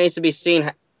of remains to be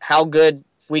seen how good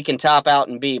we can top out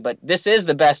and be. But this is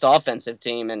the best offensive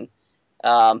team, and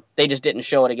they just didn't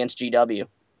show it against GW.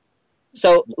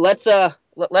 So let's go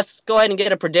ahead and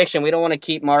get a prediction. We don't want to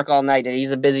keep Mark all night.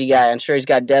 He's a busy guy. I'm sure he's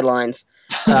got deadlines.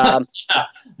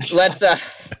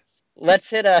 Let's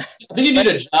hit a. I think you need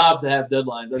a job to have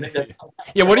deadlines. I think that's.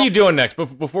 Yeah, what are you doing next?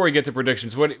 Before we get to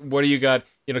predictions, what do you got?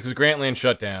 Because Grantland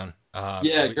shut down.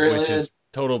 Grantland, which is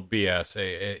total BS.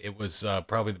 It was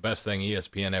probably the best thing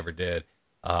ESPN ever did,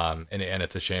 and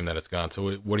it's a shame that it's gone.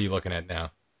 So what are you looking at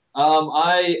now?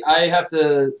 I have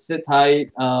to sit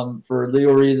tight for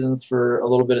legal reasons for a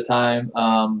little bit of time.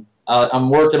 I'm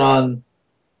working on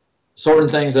sorting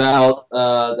things out.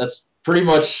 That's pretty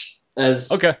much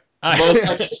as okay. Most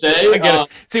I can say. I get it.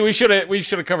 See, we should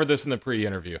have covered this in the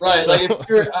pre-interview. Right.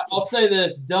 So. I'll say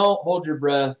this: don't hold your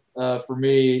breath for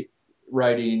me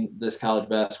writing this college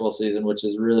basketball season, which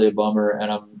is really a bummer,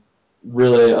 and I'm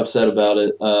really upset about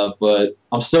it. But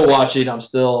I'm still watching. I'm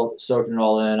still soaking it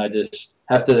all in. I just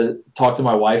have to talk to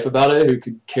my wife about it, who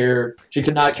could care. She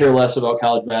could not care less about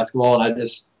college basketball, and I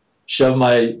just shove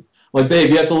like,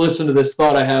 babe, you have to listen to this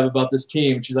thought I have about this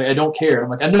team. She's like, I don't care. I'm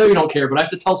like, I know you don't care, but I have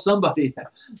to tell somebody.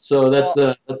 So that's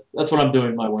what I'm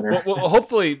doing my winter. Well,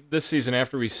 hopefully this season,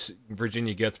 after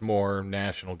Virginia gets more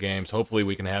national games, hopefully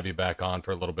we can have you back on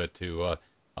for a little bit to,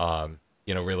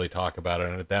 really talk about it.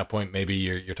 And at that point, maybe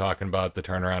you're talking about the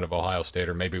turnaround of Ohio State,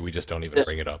 or maybe we just don't even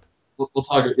bring it up. We'll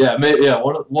talk. Yeah, maybe, yeah.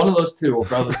 One of those two will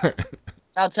probably.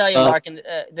 I'll tell you, Mark, and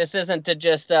this isn't to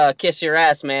just kiss your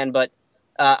ass, man, but.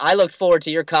 I looked forward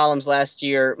to your columns last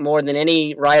year more than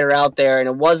any writer out there, and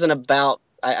it wasn't about.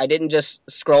 I didn't just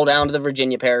scroll down to the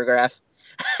Virginia paragraph.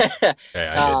 I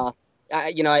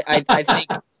think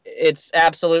it's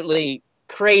absolutely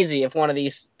crazy if one of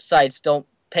these sites don't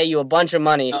pay you a bunch of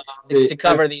money to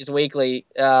cover these weekly.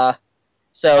 So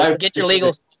get your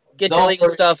legal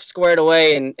stuff squared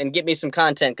away and get me some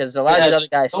content, because a lot of these other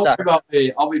guys suck. Don't worry about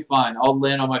me. I'll be fine. I'll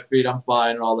land on my feet. I'm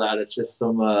fine and all that. It's just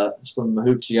some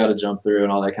hoops you got to jump through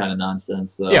and all that kind of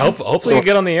nonsense. So. Yeah, hopefully you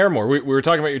get on the air more. We were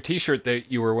talking about your T-shirt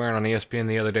that you were wearing on ESPN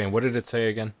the other day, and what did it say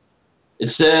again? It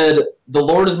said, "The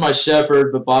Lord is my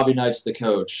shepherd, but Bobby Knight's the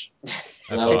coach."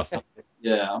 That's awesome.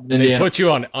 Yeah. And they put you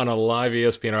on a live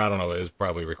ESPN, or I don't know, it was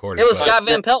probably recorded. It was Scott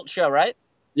Van Pelt's show, right?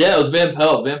 Yeah, it was Van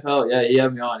Pelt. Van Pelt, yeah, he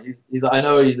had me on. He's. I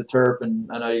know he's a Terp, and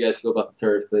I know you guys feel about the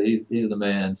Terps, but he's the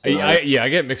man. So. I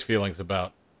get mixed feelings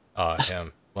about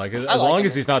him. Like as long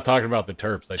as he's not talking about the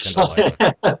Terps, I tend to like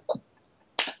him.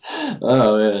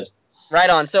 Oh man. Right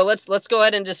on. So let's go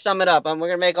ahead and just sum it up. We're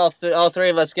gonna make all three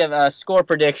of us give a score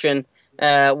prediction.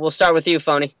 We'll start with you,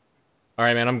 Phony. All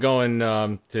right, man. I'm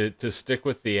going to stick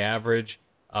with the average.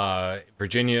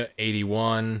 Virginia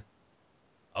 81.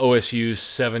 OSU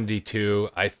 72.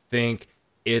 I think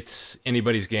it's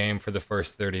anybody's game for the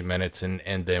first 30 minutes,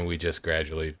 and then we just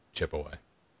gradually chip away.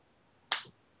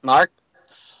 Mark?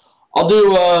 I'll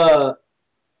do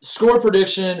score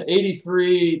prediction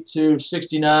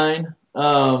 83-69.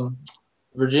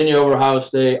 Virginia over Ohio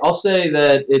State. I'll say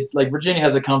that Virginia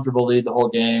has a comfortable lead the whole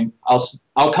game.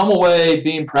 I'll come away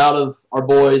being proud of our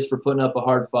boys for putting up a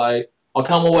hard fight. I'll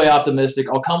come away optimistic.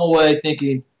 I'll come away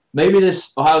thinking maybe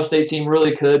this Ohio State team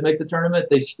really could make the tournament.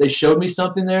 They showed me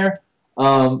something there,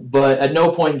 but at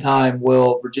no point in time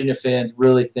will Virginia fans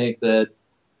really think that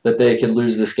they can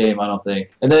lose this game, I don't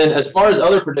think. And then as far as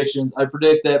other predictions, I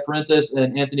predict that Prentice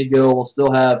and Anthony Gill will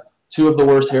still have two of the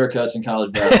worst haircuts in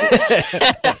college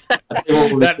basketball.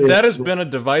 that has been a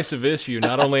divisive issue,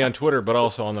 not only on Twitter, but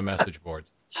also on the message boards.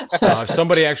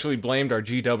 Somebody actually blamed our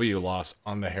GW loss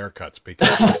on the haircuts because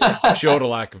it showed a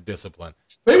lack of discipline.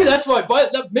 Maybe that's why.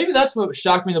 But maybe that's what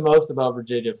shocked me the most about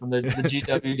Virginia from the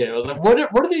GW game. I was like, what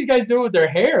are these guys doing with their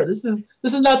hair? This is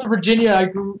not the Virginia I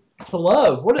grew to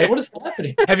love. What is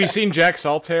happening? Have you seen Jack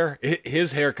Salt's hair?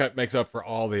 His haircut makes up for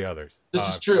all the others. This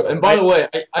is true. And by the way,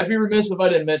 I'd be remiss if I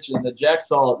didn't mention that Jack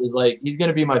Salt is he's going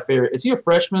to be my favorite. Is he a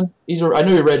freshman? I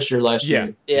know he redshirted last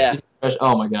year. Yeah.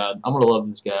 Oh my God, I'm going to love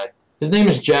this guy. His name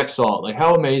is Jack Salt. Like,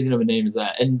 how amazing of a name is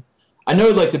that? And I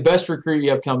know, the best recruit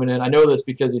you have coming in, I know this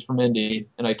because he's from Indy,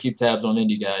 and I keep tabs on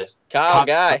Indy guys. Kyle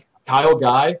Guy. Kyle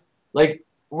Guy.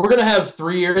 We're going to have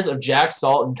 3 years of Jack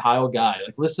Salt and Kyle Guy.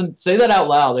 Listen, say that out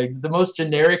loud. The most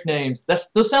generic names.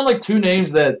 Those sound like two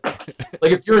names that,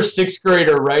 if you're a 6th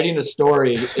grader writing a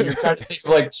story and you're trying to think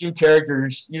of, 2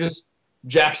 characters, you just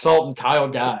Jack Salt and Kyle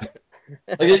Guy.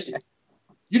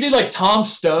 You need, Tom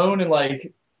Stone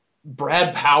and,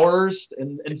 Brad Powers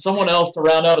and someone else to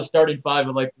round out a starting 5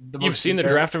 of You've seen the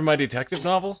draft of my detective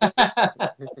novel?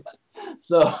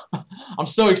 So I'm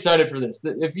so excited for this.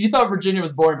 If you thought Virginia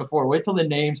was boring before, wait till the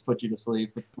names put you to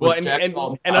sleep. And I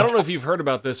don't know if you've heard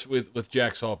about this with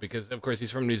Jack Salt, because of course he's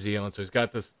from New Zealand, so he's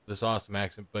got this awesome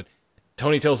accent. But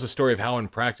Tony tells the story of how in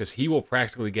practice he will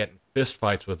practically get in fist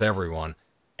fights with everyone,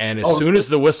 and as soon as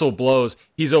the whistle blows,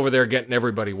 he's over there getting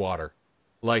everybody water.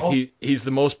 He's the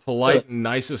most polite and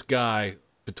nicest guy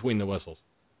between the whistles.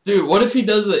 Dude, what if he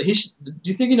does that? Do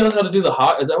you think he knows how to do the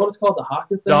haka? Is that what it's called, the haka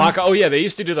thing? The haka. Oh yeah, they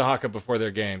used to do the haka before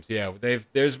their games. Yeah,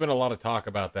 there's been a lot of talk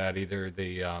about that. Either it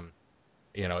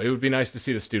would be nice to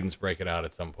see the students break it out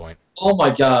at some point. Oh my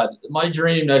God, my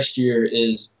dream next year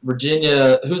is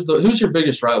Virginia. Who's your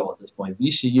biggest rival at this point?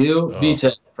 VCU,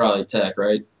 VTech, probably Tech,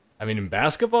 right? I mean, in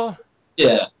basketball.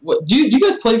 Yeah. What do you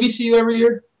guys play VCU every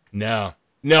year?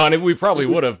 No, and we probably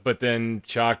would have, but then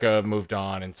Chaka moved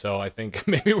on, and so I think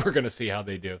maybe we're going to see how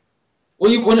they do.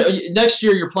 Well, next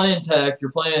year you're playing Tech,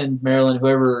 you're playing Maryland,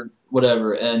 whoever,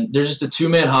 whatever, and there's just a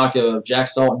 2-man haka of Jack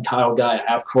Salt and Kyle Guy at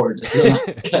half court at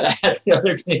the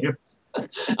other team.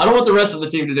 I don't want the rest of the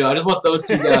team to do it. I just want those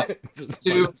 2 guys.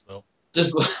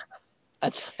 I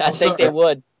think they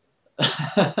would.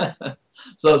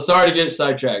 So sorry to get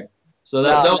sidetracked. So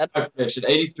that was my prediction.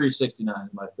 83-69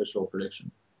 is my official prediction.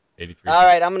 All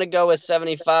right, I'm going to go with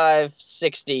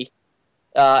 75-60,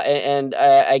 and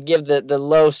I give the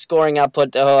low scoring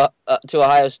output to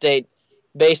Ohio State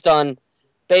based on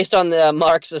the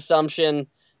Mark's assumption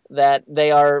that they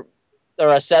are,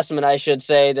 or assessment I should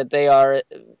say, that they are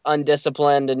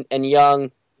undisciplined and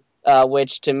young,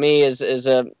 which to me is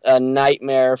a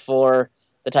nightmare for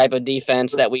the type of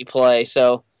defense that we play.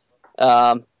 So,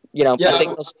 I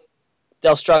think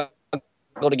they'll struggle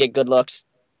to get good looks.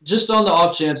 Just on the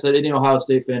off chance that any Ohio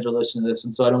State fans are listening to this,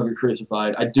 and so I don't get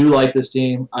crucified, I do like this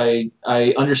team. I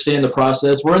understand the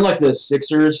process. We're in the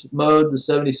Sixers mode, the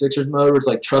 76ers mode, where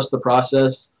it's trust the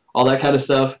process, all that kind of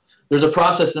stuff. There's a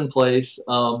process in place.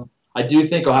 I do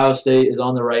think Ohio State is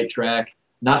on the right track.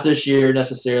 Not this year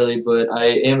necessarily, but I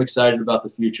am excited about the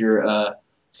future. And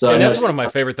that's one of my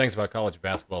favorite things about college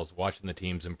basketball is watching the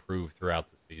teams improve throughout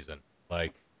the season.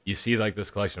 You see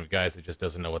this collection of guys that just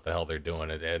doesn't know what the hell they're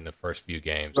doing in the first few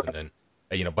games, and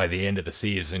then by the end of the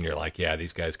season you're like, yeah,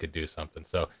 these guys could do something.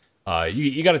 So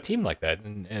you got a team like that,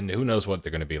 and who knows what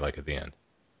they're going to be like at the end.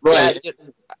 Right.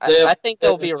 Yeah, I think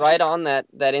they'll be right on that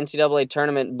NCAA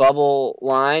tournament bubble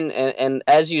line, and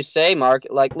as you say, Mark,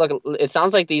 look, it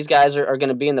sounds like these guys are going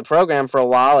to be in the program for a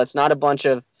while. It's not a bunch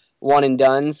of one and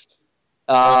dones,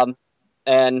 and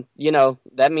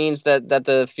that means that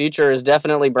the future is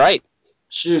definitely bright.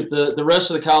 Shoot, the rest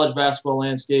of the college basketball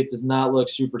landscape does not look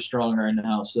super strong right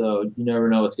now, so you never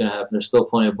know what's going to happen. There's still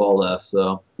plenty of ball left,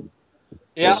 so.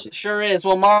 Yeah, sure is.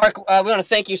 Well, Mark, we want to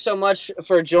thank you so much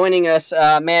for joining us.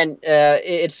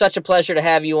 It's such a pleasure to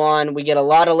have you on. We get a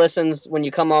lot of listens when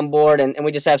you come on board, and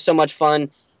we just have so much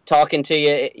fun talking to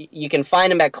you. You can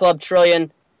find him at Club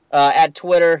Trillion at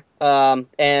Twitter.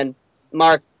 And,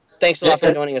 Mark, thanks a lot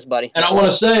for joining us, buddy. And I want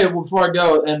to say before I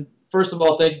go, and first of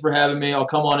all, thank you for having me. I'll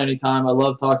come on anytime. I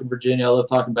love talking Virginia. I love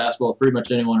talking basketball. Pretty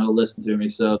much anyone who will listen to me.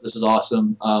 So this is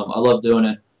awesome. I love doing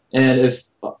it. And if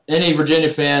any Virginia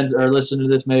fans are listening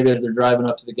to this, maybe as they're driving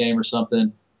up to the game or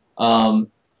something, number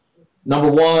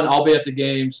one, I'll be at the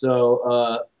game.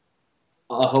 So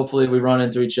hopefully we run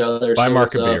into each other. Buy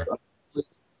Mark a beer.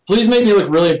 Please make me look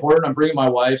really important. I'm bringing my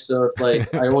wife, so if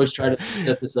I always try to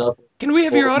set this up. Can we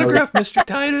have your autograph, Mr.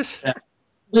 Titus? Yeah.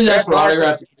 Please ask for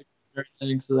autographs.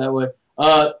 So that way.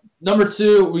 Number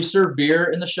two, we serve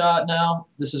beer in the shot now.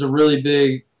 This is a really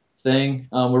big thing.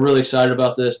 We're really excited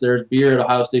about this. There's beer at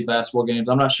Ohio State basketball games.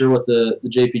 I'm not sure what the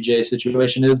JPJ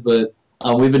situation is, but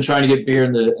we've been trying to get beer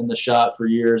in the shot for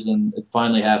years, and it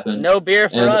finally happened. No beer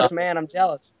for us, man. I'm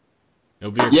jealous.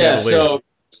 No beer. Yeah, Cavalier.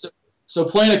 so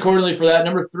playing accordingly for that.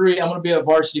 Number 3, I'm going to be at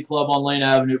Varsity Club on Lane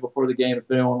Avenue before the game. If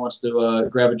anyone wants to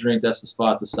grab a drink, that's the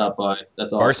spot to stop by.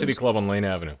 That's awesome. Varsity Club on Lane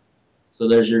Avenue. So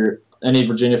there's any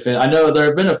Virginia fan. I know there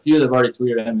have been a few that have already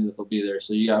tweeted at me that they'll be there.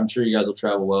 So I'm sure you guys will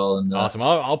travel well. And awesome.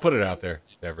 I'll put it out there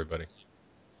to everybody.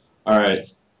 All right.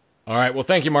 All right. Well,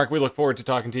 thank you, Mark. We look forward to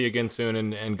talking to you again soon,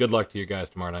 and good luck to you guys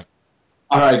tomorrow night.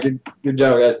 All right. Good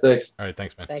job, guys. Thanks. All right.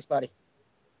 Thanks, man. Thanks, buddy.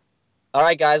 All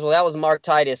right, guys. Well, that was Mark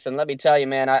Titus, and let me tell you,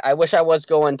 man, I wish I was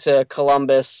going to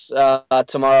Columbus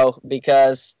tomorrow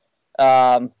because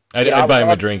I'd buy him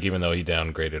a drink, even though he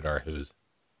downgraded our Who's.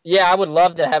 Yeah, I would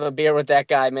love to have a beer with that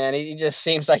guy, man. He just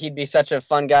seems like he'd be such a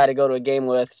fun guy to go to a game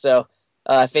with. So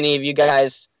if any of you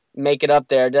guys make it up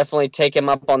there, definitely take him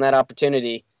up on that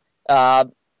opportunity.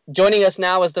 Joining us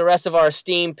now is the rest of our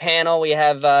esteemed panel. We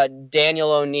have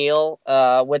Daniel O'Neill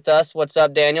with us. What's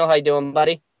up, Daniel? How you doing,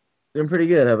 buddy? Doing pretty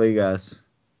good. How about you guys?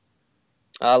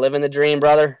 Living the dream,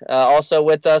 brother. Also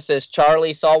with us is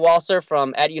Charlie Sawwasser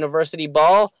from At University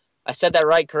Ball. I said that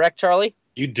right, correct, Charlie?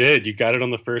 You did. You got it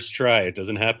on the first try. It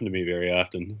doesn't happen to me very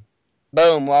often.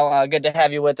 Boom. Well, good to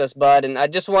have you with us, bud. And I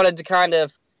just wanted to kind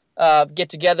of get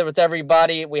together with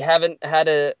everybody. We haven't had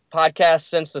a podcast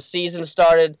since the season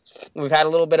started. We've had a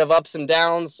little bit of ups and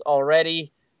downs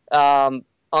already on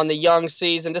the young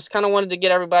season. Just kind of wanted to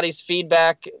get everybody's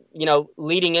feedback,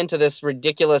 leading into this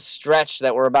ridiculous stretch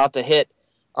that we're about to hit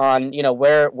on,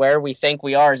 where we think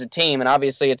we are as a team. And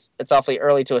obviously it's awfully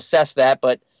early to assess that,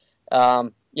 but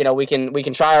we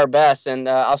can try our best. And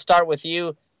I'll start with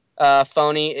you,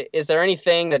 Phony. Is there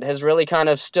anything that has really kind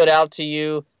of stood out to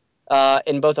you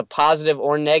in both a positive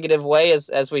or negative way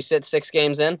as we sit 6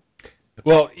 games in?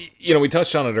 Well, we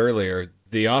touched on it earlier.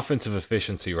 The offensive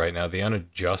efficiency right now, the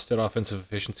unadjusted offensive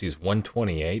efficiency is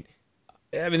 128.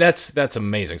 I mean, that's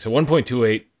amazing. So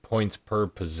 1.28 points per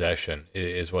possession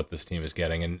is what this team is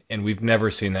getting, and we've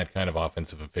never seen that kind of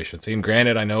offensive efficiency. And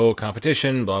granted, I know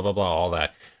competition, blah, blah, blah, all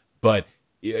that, but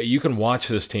you can watch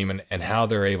this team and how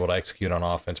they're able to execute on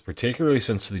offense, particularly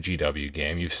since the GW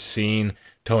game. You've seen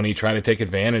Tony try to take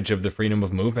advantage of the freedom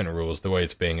of movement rules, the way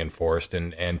it's being enforced,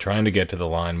 and trying to get to the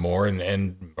line more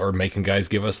or making guys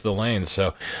give us the lanes.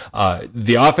 So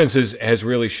the offense has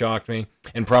really shocked me,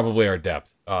 and probably our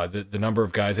depth. The number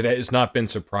of guys, it has not been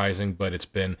surprising, but it's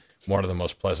been one of the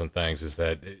most pleasant things is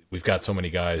that we've got so many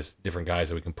guys, different guys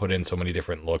that we can put in, so many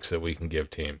different looks that we can give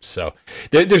teams. So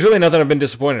there's really nothing I've been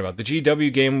disappointed about. The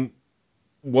GW game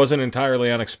wasn't entirely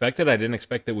unexpected. I didn't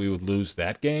expect that we would lose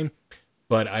that game,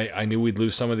 but I knew we'd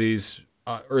lose some of these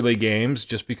early games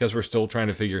just because we're still trying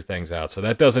to figure things out. So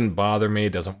that doesn't bother me.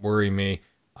 It doesn't worry me.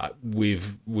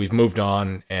 We've moved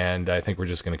on, and I think we're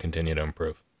just going to continue to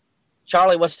improve.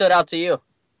 Charlie, what stood out to you?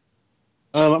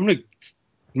 I'm going to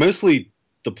mostly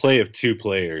the play of 2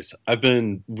 players. I've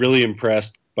been really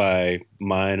impressed by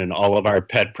mine and all of our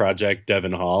pet project,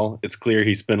 Devin Hall. It's clear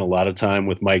he spent a lot of time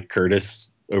with Mike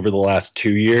Curtis over the last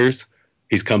 2 years.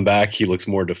 He's come back. He looks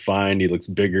more defined. He looks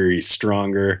bigger. He's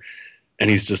stronger. And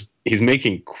he's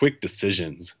making quick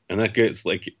decisions. And that goes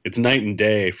it's night and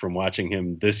day from watching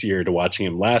him this year to watching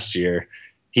him last year.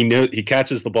 He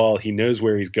catches the ball. He knows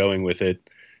where he's going with it.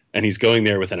 And he's going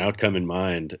there with an outcome in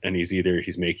mind, and he's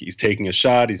taking a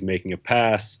shot, he's making a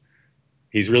pass,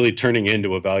 he's really turning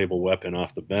into a valuable weapon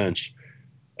off the bench.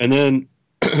 And then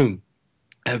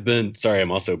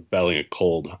I'm also battling a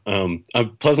cold. I'm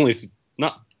pleasantly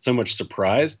not so much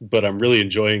surprised, but I'm really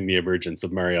enjoying the emergence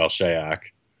of Marial Shayak.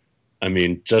 I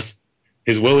mean, just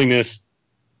his willingness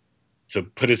to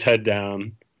put his head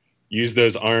down, use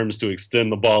those arms to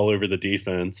extend the ball over the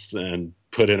defense and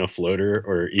put in a floater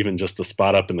or even just a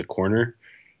spot up in the corner,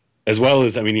 as well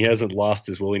as, he hasn't lost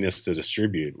his willingness to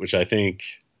distribute, which I think,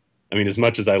 as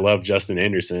much as I love Justin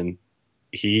Anderson,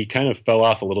 he kind of fell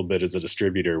off a little bit as a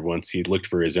distributor once he looked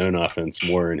for his own offense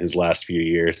more in his last few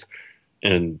years.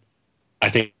 And I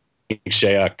think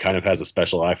Shayak kind of has a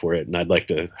special eye for it, and I'd like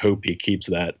to hope he keeps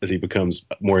that as he becomes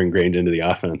more ingrained into the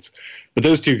offense. But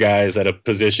those 2 guys at a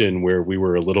position where we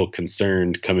were a little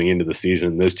concerned coming into the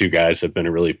season, those 2 guys have been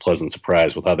a really pleasant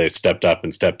surprise with how they've stepped up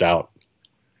and stepped out.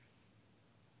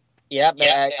 Yeah,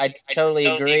 I totally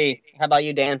agree. How about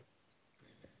you, Dan?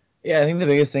 Yeah, I think the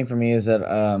biggest thing for me is that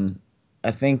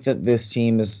I think that this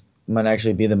team might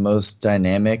actually be the most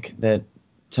dynamic that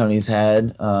Tony's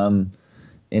had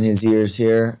in his years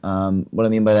here. What I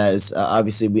mean by that is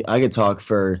obviously I could talk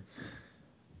for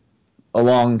a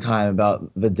long time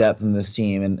about the depth in this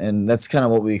team, and that's kind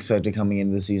of what we expected coming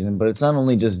into the season. But it's not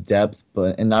only just depth,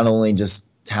 and not only just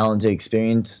talented,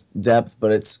 experienced depth,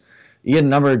 but it's you get a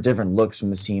number of different looks from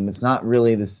this team. It's not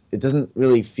really this. It doesn't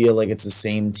really feel like it's the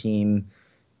same team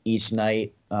each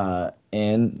night. Like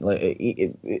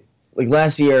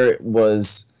last year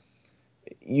was.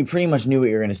 You pretty much knew what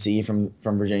you were going to see from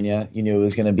Virginia. You knew it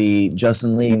was going to be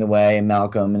Justin leading the way, and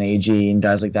Malcolm and AG and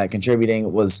guys like that contributing.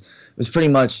 It was pretty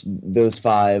much those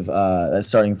five, that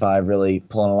starting five, really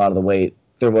pulling a lot of the weight.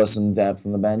 There was some depth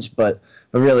on the bench, but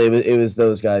really it was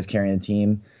those guys carrying the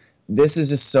team. This is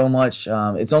just so much.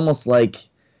 It's almost like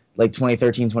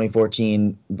 2013,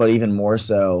 2014, but even more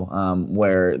so,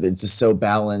 where they're just so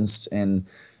balanced, and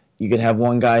you could have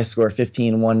one guy score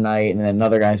 15 one night and then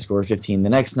another guy score 15 the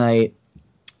next night.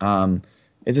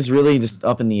 It's just really just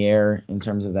up in the air in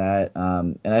terms of that,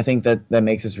 and I think that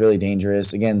makes us really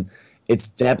dangerous. Again,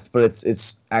 it's depth, but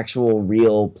it's actual,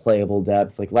 real, playable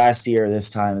depth. Like last year,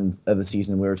 this time of the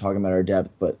season, we were talking about our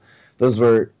depth, but we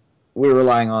were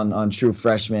relying on true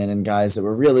freshmen and guys that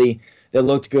were that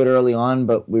looked good early on,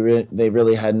 but they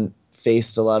really hadn't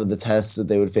faced a lot of the tests that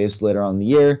they would face later on in the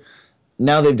year.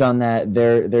 Now they've done that.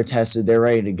 They're tested. They're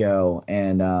ready to go,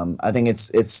 and I think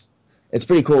it's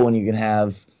pretty cool when you can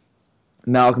have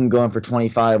Malcolm going for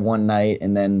 25 one night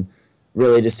and then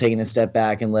really just taking a step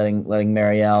back and letting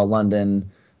Marielle, London,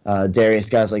 Darius,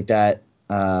 guys like that,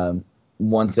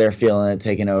 once they're feeling it,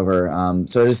 taking over.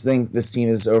 So I just think this team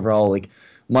is overall like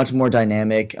much more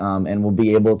dynamic, and will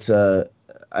be able to.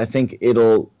 I think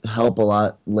it'll help a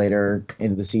lot later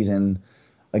into the season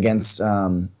against.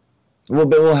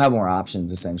 We'll have more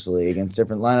options, essentially, against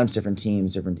different lineups, different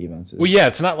teams, different defenses. Well, yeah,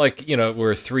 it's not like,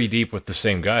 we're three deep with the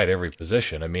same guy at every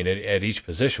position. I mean, at each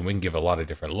position, we can give a lot of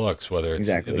different looks, whether it's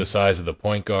the size of the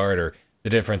point guard or the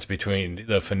difference between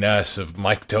the finesse of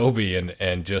Mike Doby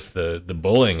and just the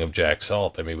bullying of Jack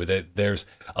Salt. I mean, there's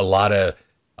a lot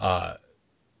of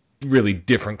really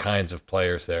different kinds of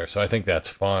players there. So I think that's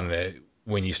fun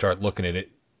when you start looking at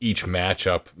each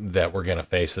matchup that we're going to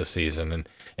face this season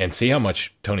and see how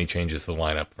much Tony changes the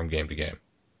lineup from game to game.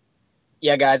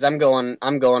 Yeah, guys, I'm going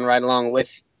right along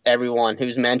with everyone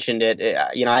who's mentioned it.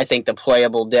 I think the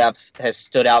playable depth has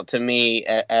stood out to me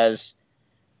as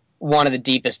one of the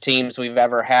deepest teams we've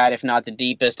ever had, if not the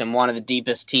deepest, and one of the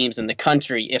deepest teams in the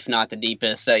country, if not the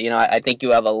deepest. I think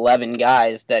you have 11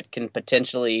 guys that can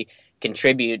potentially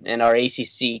contribute and are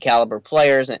ACC caliber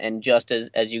players, and just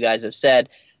as you guys have said,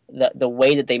 the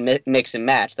way that they mix and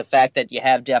match, the fact that you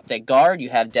have depth at guard, you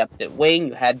have depth at wing,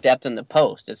 you have depth in the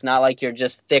post. It's not like you're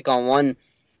just thick on one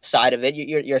side of it.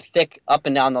 You're thick up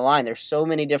and down the line. There's so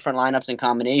many different lineups and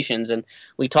combinations, and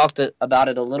we talked about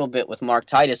it a little bit with Mark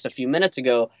Titus a few minutes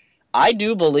ago. I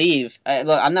do believe,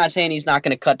 look, I'm not saying he's not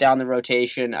going to cut down the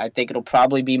rotation. I think it'll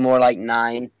probably be more like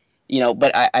 9,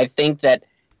 but I think that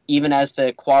even as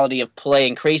the quality of play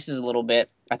increases a little bit,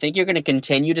 I think you're going to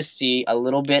continue to see a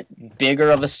little bit bigger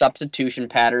of a substitution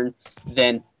pattern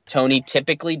than Tony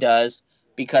typically does,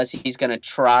 because he's going to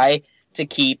try to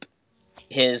keep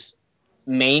his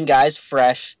main guys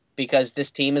fresh, because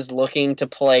this team is looking to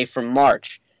play from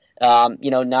March.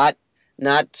 Not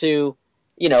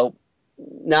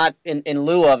in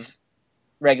lieu of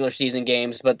regular season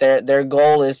games, but their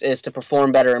goal is to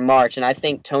perform better in March. And I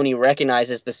think Tony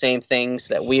recognizes the same things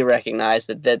that we recognize,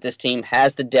 that this team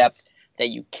has the depth, that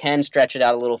you can stretch it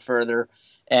out a little further.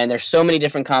 And there's so many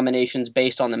different combinations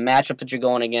based on the matchup that you're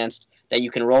going against that you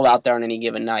can roll out there on any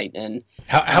given night. And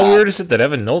how weird is it that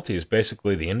Evan Nolte is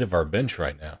basically the end of our bench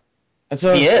right now? That's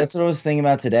what I was thinking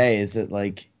about today, is that,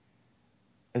 like,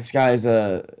 this guy's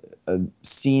a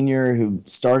senior who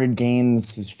started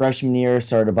games his freshman year,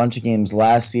 started a bunch of games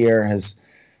last year, has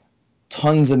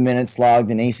tons of minutes logged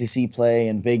in ACC play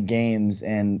and big games,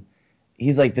 and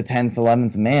he's like the 10th,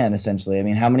 11th man, essentially. I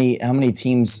mean, how many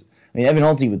teams... I mean, Evan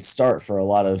Nolte would start for a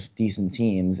lot of decent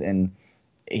teams, and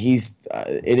it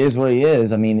is what he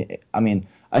is. I mean,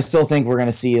 I still think we're going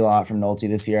to see a lot from Nolte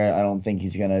this year. I don't think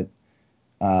he's going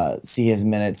to see his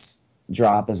minutes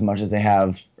drop as much as they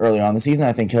have early on in the season.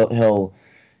 I think he'll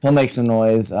make some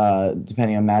noise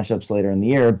depending on matchups later in the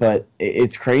year, but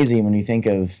it's crazy when you think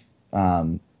of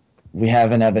we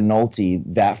have an Evan Nolte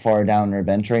that far down our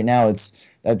bench right now.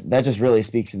 That just really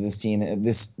speaks to this team,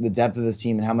 the depth of this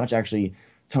team, and how much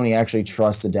Tony actually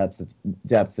trusts the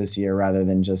depth this year, rather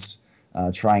than just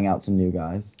trying out some new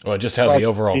guys. Well, just how the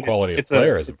overall quality of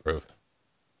player has improved.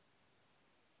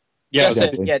 Yeah,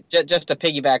 just to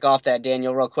piggyback off that,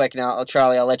 Daniel, real quick. Now,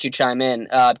 Charlie, I'll let you chime in.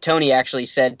 Tony actually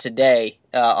said today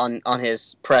on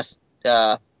his press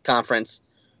conference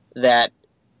that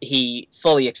he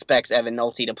fully expects Evan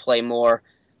Nolte to play more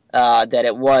that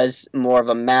it was more of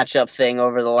a matchup thing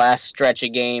over the last stretch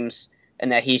of games,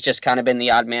 and that he's just kind of been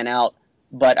the odd man out.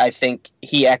 But I think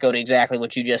he echoed exactly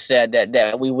what you just said,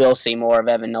 that we will see more of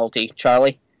Evan Nolte.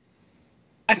 Charlie?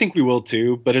 I think we will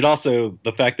too, but it also,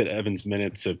 the fact that Evan's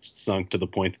minutes have sunk to the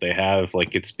point that they have,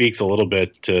 like, it speaks a little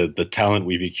bit to the talent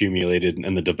we've accumulated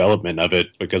and the development of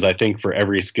it, because I think for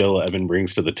every skill Evan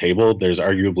brings to the table, there's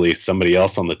arguably somebody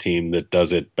else on the team that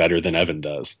does it better than Evan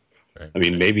does. Right. I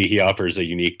mean, maybe he offers a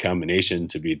unique combination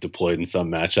to be deployed in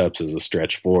some matchups as a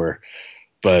stretch four,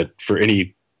 but for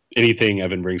anything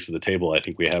Evan brings to the table, I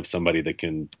think we have somebody that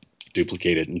can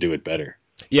duplicate it and do it better.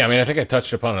 Yeah, I mean, I think I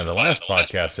touched upon it in the last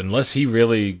podcast. Unless he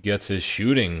really gets his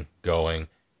shooting going,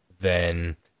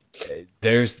 then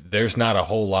there's not a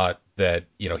whole lot that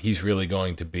he's really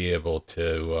going to be able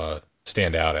to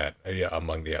stand out at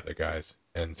among the other guys.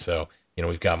 And so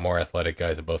we've got more athletic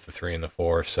guys at both the 3 and the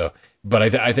 4. So, but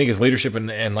I think his leadership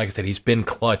and like I said, he's been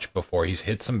clutch before. He's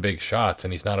hit some big shots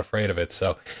and he's not afraid of it.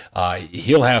 So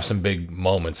he'll have some big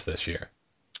moments this year.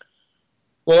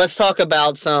 Well, let's talk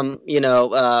about some,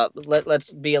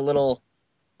 let's be a little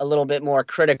bit more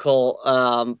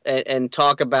critical and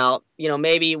talk about,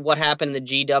 maybe what happened in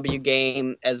the GW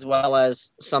game, as well as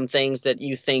some things that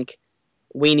you think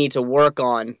we need to work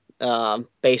on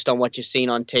based on what you've seen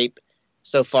on tape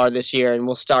so far this year. And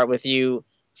we'll start with you,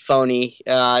 Phony.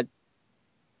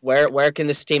 Where can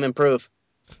this team improve?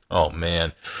 Oh,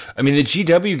 man. I mean, the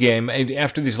GW game,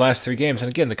 after these last 3 games, and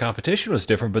again, the competition was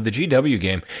different, but the GW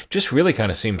game just really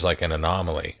kind of seems like an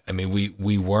anomaly. I mean, we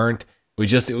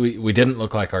didn't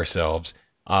look like ourselves.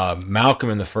 Malcolm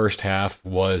in the first half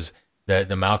was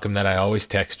the Malcolm that I always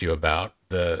text you about,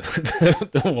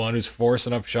 the one who's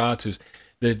forcing up shots, who's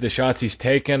the shots he's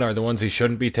taken are the ones he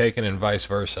shouldn't be taking, and vice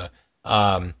versa.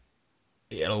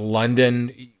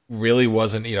 London really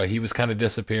wasn't, he was kind of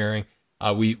disappearing.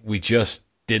 We just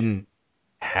didn't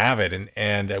have it,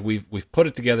 and we've put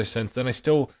it together since then. I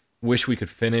still wish we could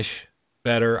finish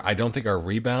better. I don't think our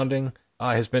rebounding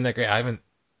has been that great. I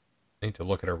need to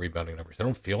look at our rebounding numbers. I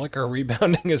don't feel like our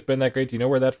rebounding has been that great. Do you know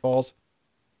where that falls?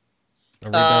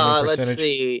 Let's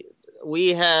see. We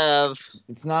have.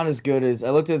 It's not as good as I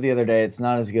looked at it the other day. It's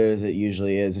not as good as it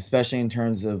usually is, especially in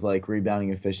terms of like rebounding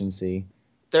efficiency.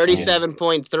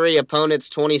 37.3, opponents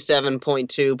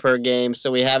 27.2 per game, so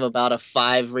we have about a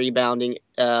 5 rebound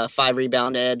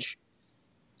edge.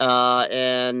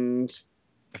 And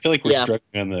I feel like we're struggling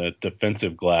on the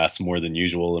defensive glass more than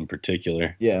usual in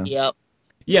particular. Yeah. Yep.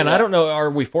 Yeah, and I don't know, are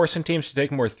we forcing teams to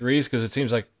take more threes? Because it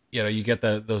seems like, you get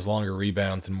those longer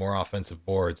rebounds and more offensive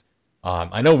boards.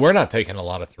 I know we're not taking a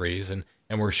lot of threes, and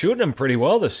we're shooting them pretty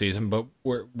well this season, but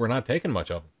we're not taking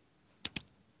much of them.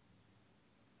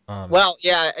 Well,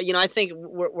 yeah, I think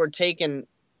we're taking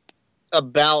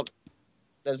about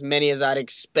as many as I'd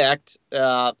expect,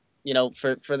 for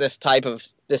this type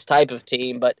of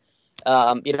team. But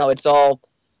it's all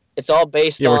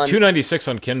based on. We're 296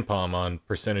 on KenPom on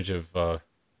percentage of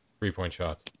 3-point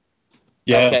shots.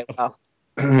 Yeah. Okay. Wow.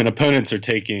 And opponents are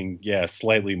taking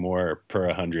slightly more per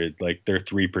 100, like they're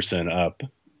 3% up.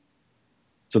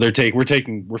 So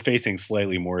we're facing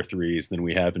slightly more threes than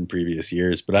we have in previous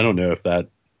years, but I don't know if that.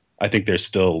 I think there's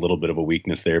still a little bit of a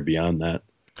weakness there beyond that.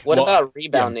 What about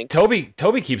rebounding? Yeah,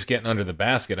 Toby keeps getting under the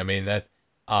basket. I mean, that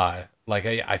I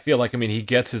feel like he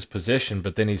gets his position,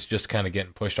 but then he's just kind of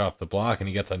getting pushed off the block, and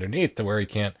he gets underneath to where he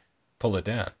can't pull it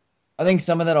down. I think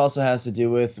some of that also has to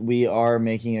do with we are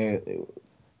making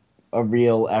a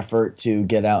real effort to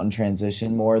get out and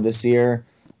transition more this year.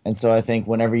 And so I think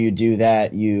whenever you do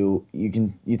that, you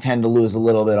tend to lose a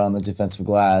little bit on the defensive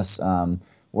glass.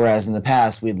 Whereas in the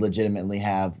past, we'd legitimately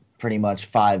have pretty much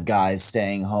 5 guys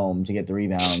staying home to get the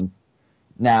rebounds.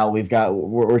 Now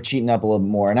we're cheating up a little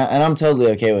bit more, and I'm totally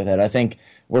okay with it. I think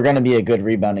we're going to be a good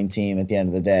rebounding team at the end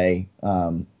of the day.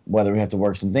 Whether we have to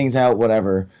work some things out,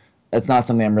 whatever, that's not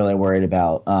something I'm really worried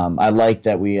about. I like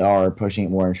that we are pushing it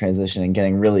more in transition and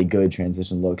getting really good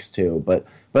transition looks too. But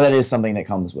that is something that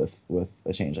comes with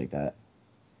a change like that.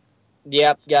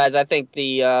 Yep, guys. I think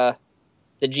the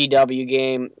GW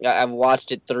game, I've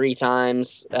watched it 3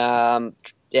 times, and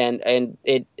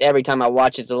it every time I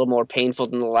watch it's a little more painful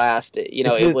than the last.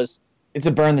 It's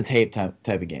a burn the tape type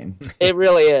of game. It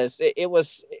really is. It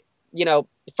was,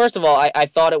 first of all, I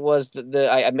thought it was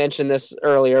I mentioned this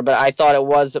earlier, but I thought it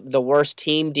was the worst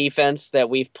team defense that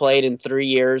we've played in 3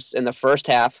 years in the first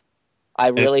half. I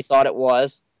really thought it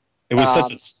was. It was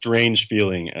such a strange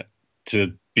feeling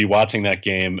to be watching that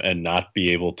game and not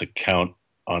be able to count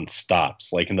on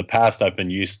stops. Like in the past, I've been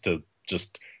used to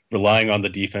just relying on the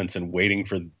defense and waiting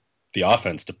for the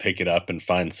offense to pick it up and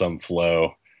find some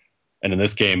flow. And in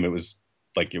this game, it was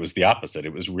the opposite.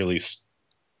 It was really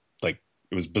like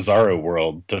it was bizarro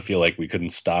world to feel like we couldn't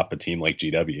stop a team like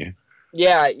GW.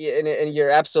 Yeah, and you're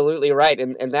absolutely right.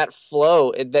 And that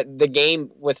flow, that the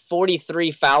game with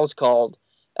 43 fouls called,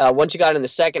 once you got in the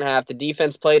second half, the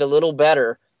defense played a little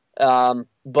better.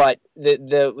 But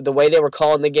the way they were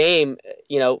calling the game,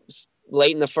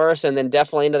 late in the first and then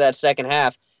definitely into that second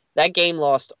half, that game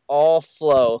lost all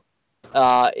flow.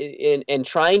 In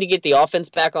trying to get the offense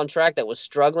back on track that was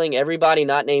struggling, everybody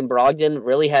not named Brogdon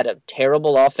really had a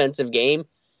terrible offensive game.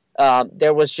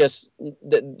 There was just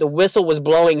the whistle was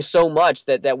blowing so much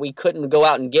that we couldn't go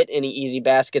out and get any easy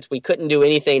baskets. We couldn't do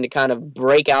anything to kind of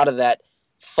break out of that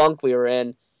funk we were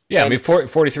in. Yeah, I mean,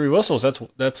 43 whistles,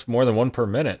 that's more than one per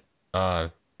minute. I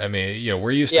mean,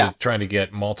 we're used to trying to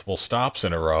get multiple stops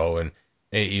in a row, and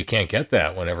you can't get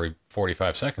that when every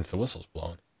 45 seconds the whistle's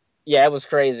blowing. Yeah, it was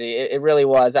crazy. It really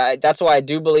was. That's why I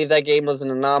do believe that game was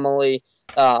an anomaly.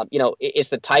 It's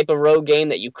the type of road game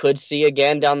that you could see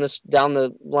again down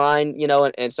the line,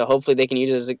 and so hopefully they can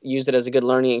use it as a good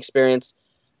learning experience.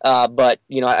 But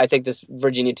I think this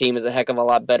Virginia team is a heck of a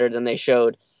lot better than they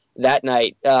showed that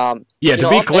night. To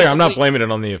be clear, I'm not blaming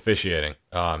it on the officiating.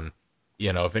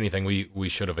 If anything, we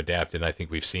should have adapted. And I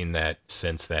think we've seen that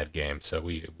since that game, so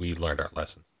we learned our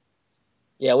lessons.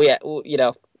 Yeah,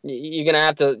 you're gonna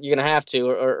have to,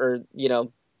 or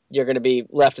you're gonna be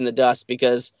left in the dust,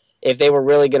 because if they were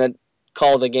really gonna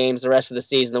call the games the rest of the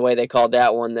season the way they called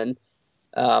that one, then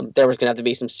there was gonna have to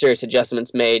be some serious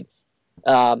adjustments made.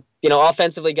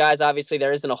 Offensively, guys, obviously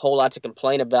there isn't a whole lot to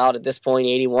complain about at this point.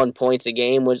 81 points a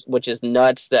game, which is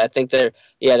nuts. I think they're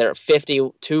at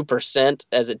 52%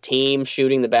 as a team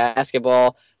shooting the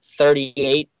basketball,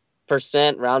 38%,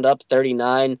 round up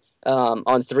 39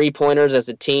 on 3-pointers as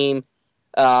a team.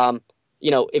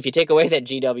 If you take away that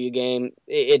GW game,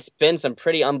 it's been some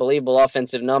pretty unbelievable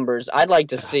offensive numbers. I'd like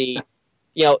to see.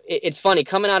 It's funny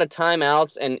coming out of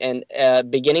timeouts and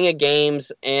beginning of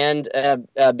games and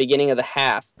beginning of the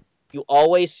half. You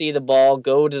always see the ball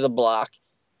go to the block,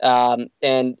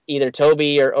 and either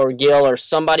Toby or Gil or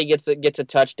somebody gets a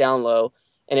touchdown low,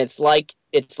 and it's like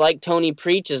Tony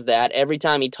preaches that every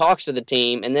time he talks to the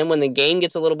team. And then when the game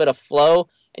gets a little bit of flow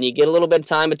and you get a little bit of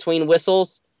time between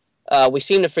whistles, we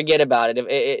seem to forget about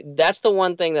it. That's the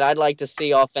one thing that I'd like to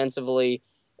see offensively.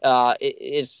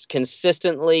 Is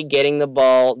consistently getting the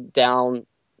ball down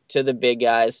to the big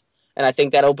guys, and I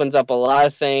think that opens up a lot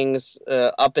of things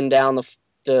up and down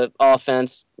the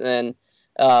offense. And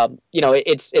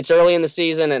it's early in the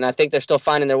season, and I think they're still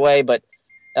finding their way. But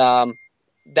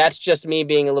that's just me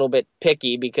being a little bit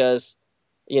picky, because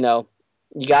you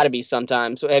got to be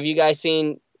sometimes. So have you guys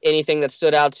seen anything that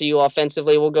stood out to you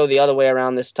offensively? We'll go the other way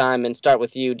around this time and start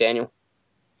with you, Daniel.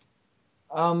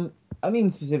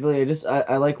 Specifically,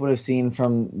 I like what I've seen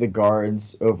from the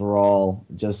guards overall.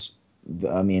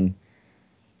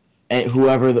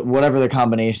 Whatever the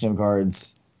combination of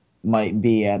guards might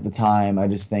be at the time, I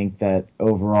just think that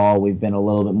overall we've been a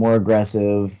little bit more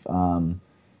aggressive, a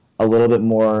little bit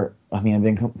more. I've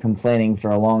been complaining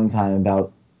for a long time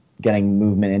about getting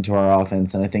movement into our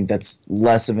offense, and I think that's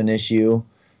less of an issue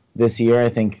this year. I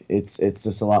think it's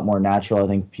just a lot more natural. I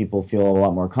think people feel a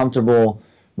lot more comfortable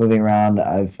moving around.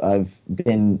 I've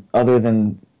been, other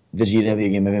than the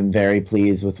GW game, I've been very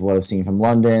pleased with what I've seen from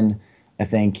London. I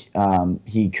think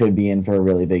he could be in for a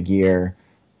really big year,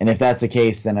 and if that's the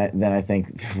case, then I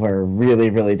think we're a really,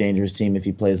 really dangerous team if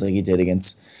he plays like he did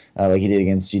against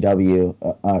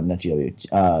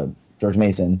George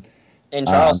Mason and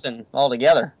Charleston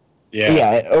altogether.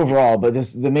 Yeah, overall, but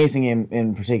just the Mason game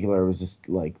in particular was just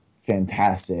like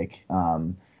fantastic.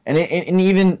 And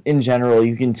even in general,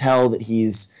 you can tell that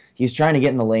he's trying to get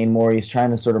in the lane more. He's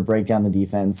trying to sort of break down the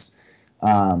defense,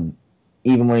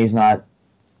 even when he's not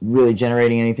really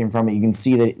generating anything from it. You can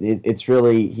see that it's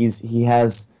really he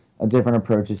has a different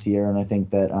approach this year, and I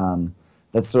think that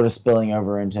that's sort of spilling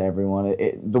over into everyone.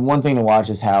 The one thing to watch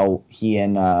is how he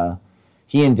and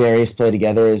Darius play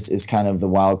together is kind of the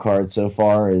wild card so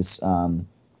far.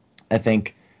 I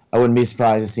think I wouldn't be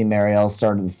surprised to see Mariel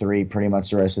start at the 3 pretty much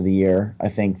the rest of the year. I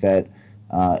think that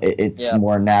it's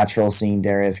more natural seeing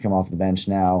Darius come off the bench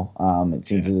now. It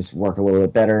seems to just work a little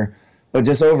bit better. But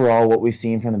just overall, what we've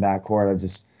seen from the backcourt,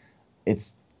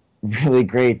 it's really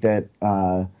great that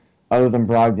other than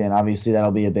Brogdon, obviously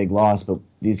that'll be a big loss, but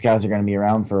these guys are going to be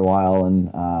around for a while, and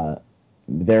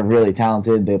they're really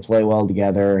talented. They play well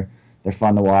together. They're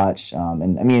fun to watch.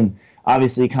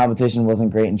 Obviously, competition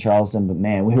wasn't great in Charleston, but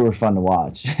man, we were fun to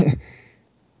watch.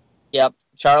 Yep.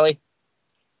 Charlie?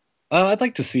 I'd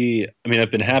like to see,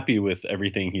 I've been happy with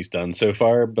everything he's done so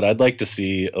far, but I'd like to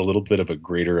see a little bit of a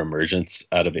greater emergence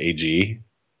out of AG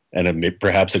and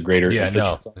perhaps a greater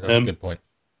emphasis on him. Good point.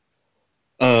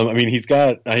 I mean,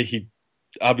 he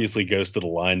obviously goes to the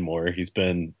line more. He's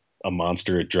been a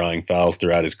monster at drawing fouls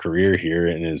throughout his career here,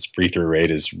 and his free throw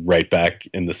rate is right back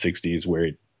in the 60s where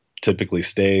it typically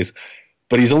stays.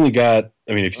 But he's only got,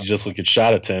 I mean, if you just look at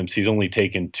shot attempts, he's only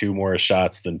taken 2 more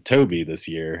shots than Toby this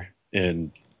year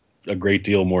and a great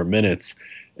deal more minutes.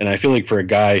 And I feel like for a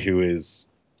guy who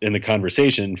is in the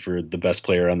conversation for the best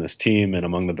player on this team and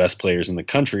among the best players in the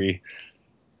country,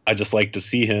 I just like to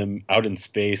see him out in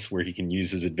space where he can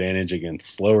use his advantage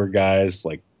against slower guys.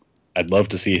 Like, I'd love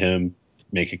to see him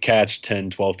make a catch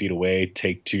 10, 12 feet away,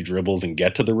 take 2 dribbles and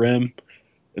get to the rim.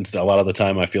 And so a lot of the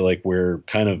time I feel like we're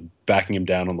kind of backing him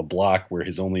down on the block where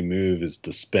his only move is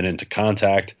to spin into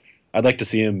contact. I'd like to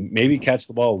see him maybe catch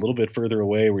the ball a little bit further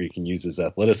away where he can use his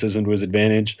athleticism to his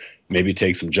advantage, maybe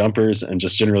take some jumpers, and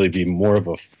just generally be more of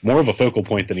a focal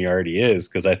point than he already is.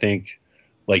 Because I think,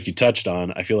 like you touched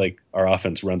on, I feel like our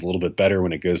offense runs a little bit better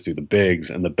when it goes through the bigs,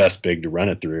 and the best big to run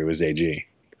it through is AG.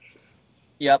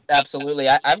 Yep, absolutely.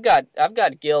 I've got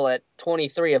Gill at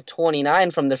 23 of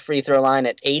 29 from the free throw line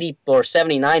at 80 or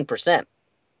 79%.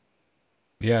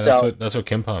 Yeah, So, that's what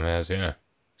Kimpom has. Yeah.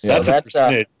 So That's a that's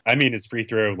percentage. I mean, his free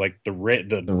throw, like the rate,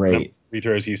 the rate. free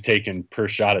throws he's taken per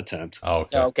shot attempt. Oh,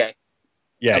 okay. okay.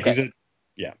 Yeah, Okay.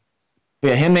 But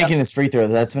yeah, him making his free throw,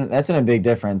 that's been a big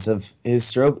difference of his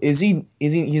stroke.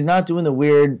 He's not doing the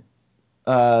weird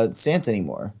stance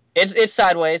anymore. It's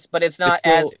sideways, but it's not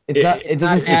It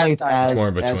doesn't seem like it's as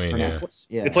More between, as yeah. pronounced.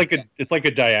 Yeah. It's like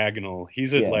a diagonal.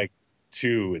 He's at Yeah. like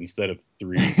 2 instead of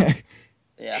 3.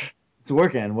 Yeah. It's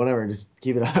working. Whatever. Just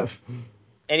keep it up.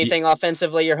 Anything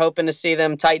offensively you're hoping to see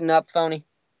them tighten up, Phony?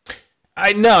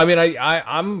 I'm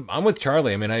with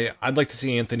Charlie. I mean, I'd like to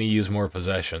see Anthony use more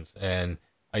possessions, and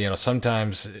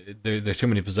sometimes there's too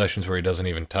many possessions where he doesn't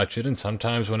even touch it, and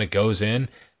sometimes when it goes in,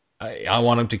 I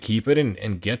want him to keep it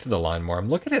and get to the line more. I'm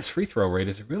looking at his free throw rate.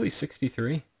 Is it really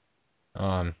 63?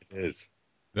 It is.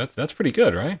 That's pretty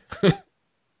good, right?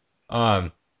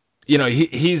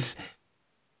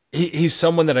 He's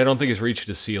someone that I don't think has reached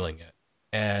his ceiling yet,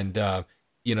 and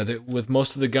with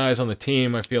most of the guys on the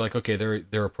team, I feel like okay,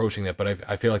 they're approaching that, but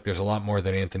I feel like there's a lot more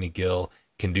that Anthony Gill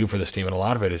can do for this team, and a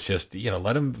lot of it is just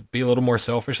let him be a little more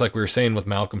selfish, like we were saying with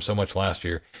Malcolm so much last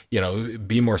year.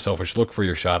 Be more selfish, look for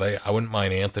your shot. I wouldn't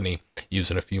mind Anthony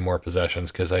using a few more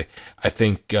possessions because I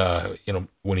think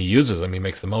when he uses them, he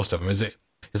makes the most of them.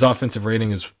 His offensive rating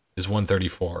is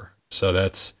 134, so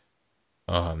that's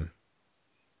well,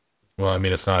 I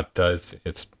mean it's not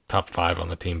it's top 5 on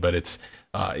the team, but it's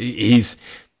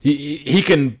he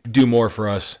can do more for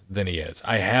us than he is.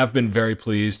 I have been very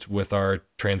pleased with our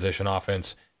transition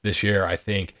offense this year. I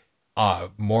think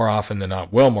more often than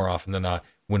not,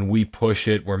 when we push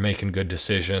it, we're making good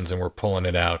decisions and we're pulling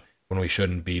it out when we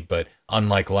shouldn't be. But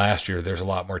unlike last year, there's a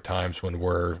lot more times when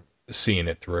we're seeing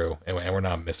it through, and we're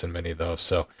not missing many of those.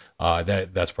 So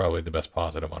that's probably the best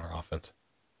positive on our offense.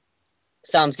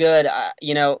 Sounds good.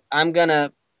 I'm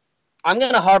gonna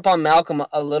harp on Malcolm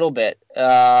a little bit.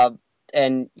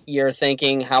 And you're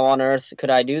thinking, how on earth could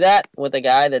I do that with a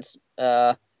guy that's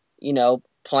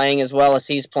playing as well as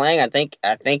he's playing? I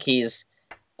think he's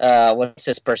what's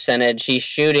his percentage? He's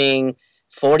shooting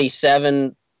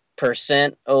 47%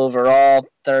 overall,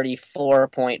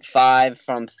 34.5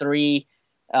 from 3.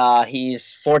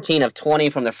 He's 14 of 20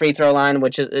 from the free throw line,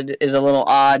 which is a little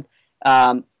odd.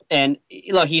 And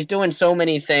look, he's doing so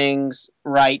many things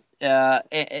right,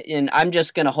 and I'm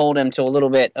just going to hold him to a little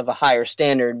bit of a higher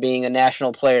standard, being a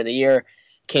National Player of the Year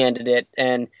candidate.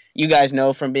 And you guys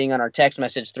know from being on our text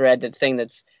message thread, the thing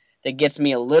that gets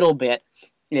me a little bit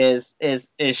is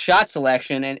shot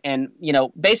selection. And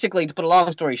basically, to put a long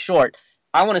story short,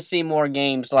 I want to see more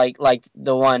games like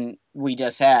the one we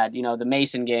just had, the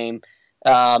Mason game,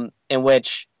 in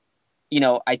which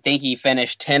I think he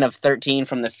finished 10 of 13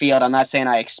 from the field. I'm not saying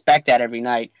I expect that every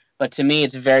night, but to me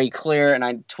it's very clear, and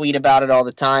I tweet about it all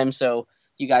the time, so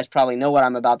you guys probably know what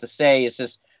I'm about to say. It's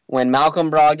just when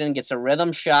Malcolm Brogdon gets a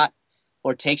rhythm shot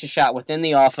or takes a shot within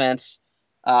the offense,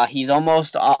 he's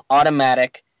almost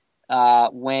automatic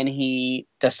when he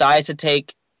decides to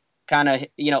take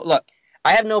look,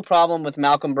 I have no problem with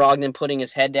Malcolm Brogdon putting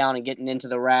his head down and getting into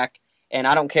the rack, and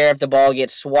I don't care if the ball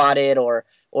gets swatted or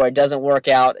it doesn't work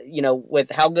out,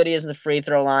 with how good he is in the free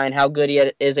throw line, how good he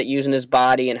is at using his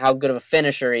body, and how good of a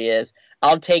finisher he is.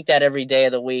 I'll take that every day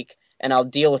of the week, and I'll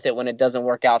deal with it when it doesn't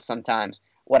work out sometimes.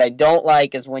 What I don't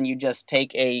like is when you just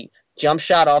take a jump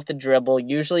shot off the dribble,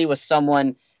 usually with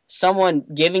someone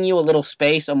giving you a little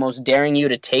space, almost daring you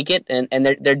to take it, and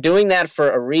they're doing that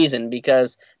for a reason,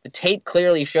 because the tape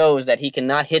clearly shows that he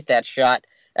cannot hit that shot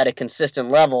at a consistent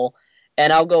level.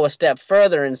 And I'll go a step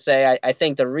further and say I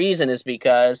think the reason is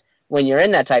because when you're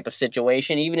in that type of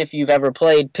situation, even if you've ever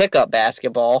played pickup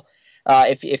basketball,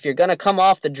 if you're going to come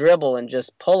off the dribble and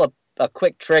just pull a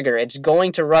quick trigger, it's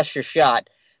going to rush your shot,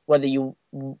 whether you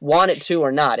want it to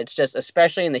or not. It's just,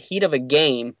 especially in the heat of a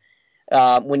game,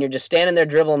 when you're just standing there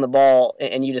dribbling the ball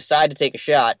and you decide to take a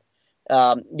shot,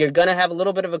 you're going to have a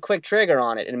little bit of a quick trigger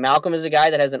on it. And Malcolm is a guy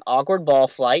that has an awkward ball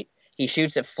flight. He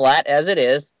shoots it flat as it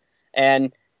is.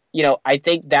 And, I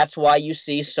think that's why you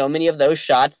see so many of those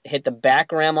shots hit the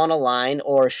back rim on a line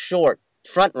or short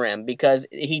front rim, because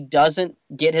he doesn't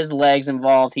get his legs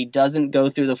involved. He doesn't go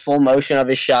through the full motion of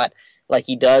his shot like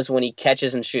he does when he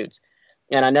catches and shoots.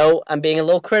 And I know I'm being a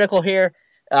little critical here,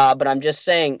 but I'm just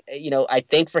saying, I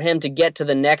think for him to get to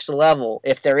the next level,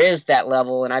 if there is that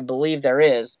level, and I believe there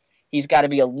is, he's got to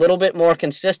be a little bit more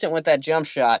consistent with that jump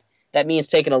shot. That means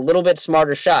taking a little bit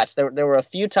smarter shots. There were a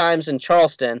few times in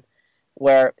Charleston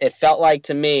where it felt like,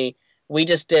 to me, we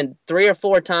just did 3 or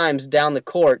 4 times down the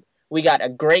court. We got a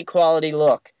great quality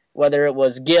look, whether it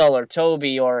was Gill or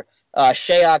Toby or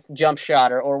Shayok jump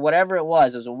shot or whatever it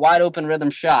was. It was a wide open rhythm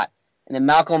shot. And then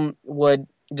Malcolm would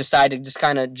decide to just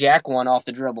kind of jack one off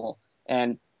the dribble.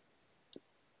 And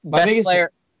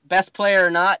best player or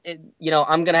not,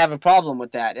 I'm going to have a problem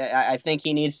with that. I think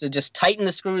he needs to just tighten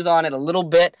the screws on it a little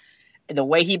bit. The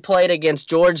way he played against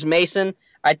George Mason,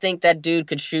 I think that dude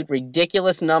could shoot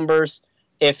ridiculous numbers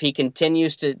if he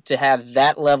continues to have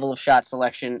that level of shot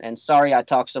selection. And sorry I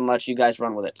talk so much. You guys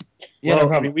run with it. Yeah,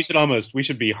 well, I mean, we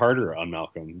should be harder on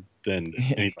Malcolm than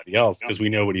anybody else because we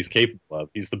know what he's capable of.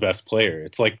 He's the best player.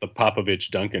 It's like the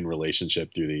Popovich-Duncan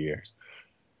relationship through the years.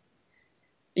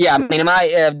 Yeah, I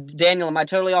mean, Daniel, am I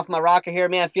totally off my rocker here,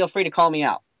 man? Feel free to call me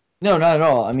out. No, not at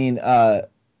all. I mean, I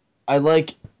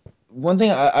like one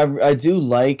thing. I do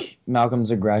like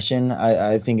Malcolm's aggression.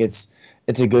 I think it's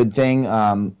a good thing.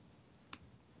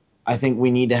 I think we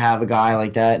need to have a guy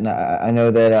like that, and I know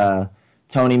that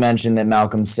Tony mentioned that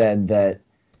Malcolm said that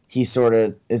he sort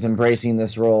of is embracing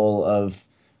this role of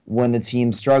when the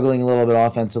team's struggling a little bit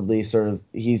offensively, sort of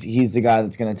he's the guy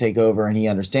that's going to take over, and he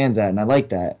understands that, and I like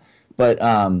that. But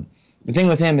the thing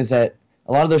with him is that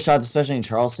a lot of those shots, especially in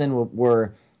Charleston,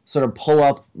 were sort of pull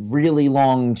up really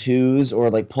long twos or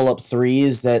like pull up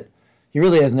threes that he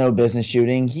really has no business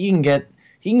shooting. He can get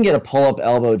a pull up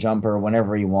elbow jumper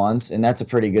whenever he wants, and that's a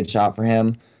pretty good shot for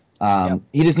him. Yep.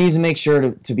 He just needs to make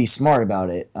sure to be smart about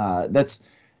it. That's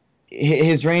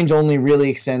his range only really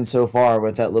extends so far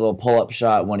with that little pull up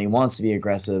shot when he wants to be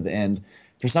aggressive, and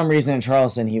for some reason in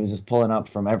Charleston he was just pulling up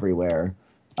from everywhere.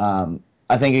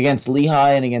 I think against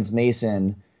Lehigh and against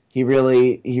Mason, he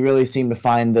really seemed to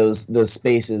find those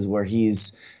spaces where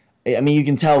he's. I mean, you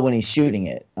can tell when he's shooting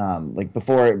it. Like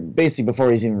before he's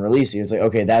even released, he was like,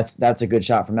 okay, that's a good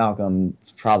shot for Malcolm.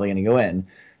 It's probably going to go in.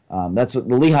 That's what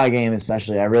the Lehigh game,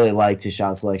 especially. I really liked his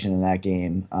shot selection in that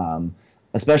game.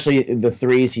 Especially the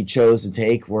threes he chose to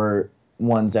take were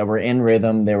ones that were in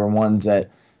rhythm. They were ones that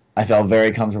I felt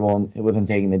very comfortable with him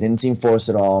taking. They didn't seem forced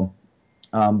at all.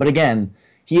 But again,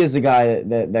 he is the guy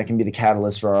that can be the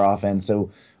catalyst for our offense.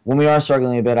 So when we are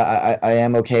struggling a bit, I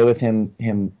am okay with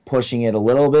him pushing it a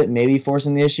little bit, maybe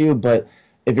forcing the issue. But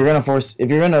if you're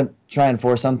gonna try and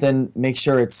force something, make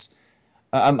sure it's.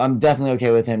 I'm definitely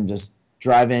okay with him just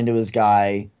driving into his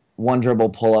guy, one dribble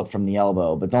pull up from the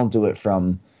elbow, but don't do it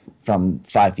from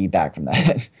 5 feet back from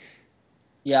that.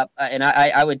 Yep, and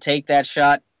I would take that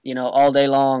shot, all day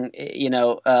long.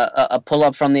 A pull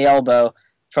up from the elbow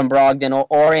from Brogdon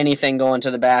or anything going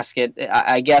to the basket.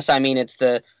 I guess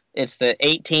it's the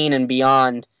 18 and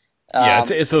beyond. Yeah,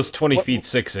 it's those 20 feet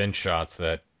 6 inch shots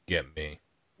that get me.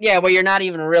 Yeah, where you're not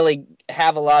even really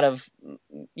have a lot of,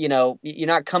 you're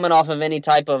not coming off of any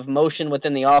type of motion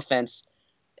within the offense,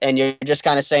 and you're just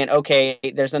kind of saying, okay,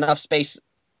 there's enough space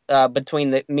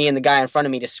between me and the guy in front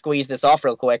of me to squeeze this off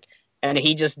real quick, and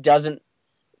he just doesn't.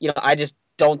 I just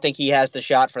don't think he has the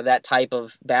shot for that type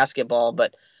of basketball.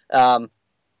 But well,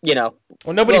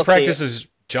 nobody practices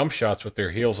jump shots with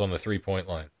their heels on the 3-point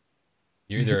line.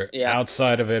 You're either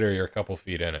outside of it or you're a couple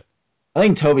feet in it. I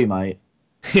think Toby might.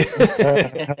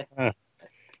 All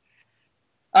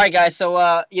right, guys.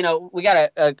 So, we got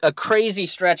a crazy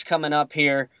stretch coming up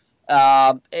here.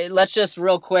 Let's just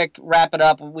real quick wrap it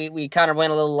up. We kind of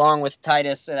went a little long with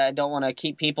Titus, and I don't want to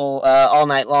keep people all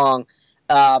night long.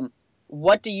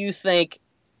 What do you think?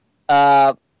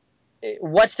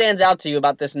 What stands out to you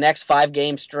about this next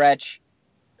 5-game stretch?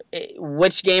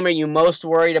 Which game are you most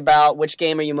worried about? Which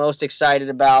game are you most excited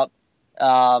about?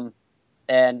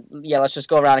 And let's just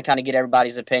go around and kind of get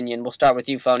everybody's opinion. We'll start with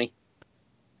you, Phony.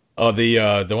 Oh, the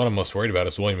one I'm most worried about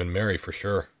is William and Mary for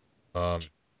sure. I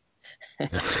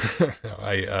guess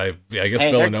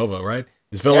Villanova, right?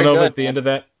 Is Villanova at the end of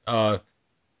that?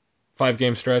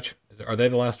 5-game stretch. Are they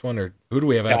the last one, or who do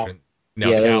we have Cal. after? No,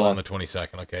 Yeah, they're Cal the on the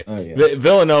last. 22nd. Okay, Oh, yeah.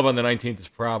 Villanova on the 19th is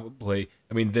probably.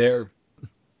 I mean, they're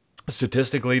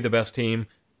statistically the best team.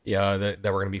 Yeah, that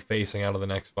we're going to be facing out of the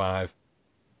next 5.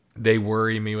 They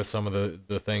worry me with some of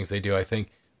the things they do. I think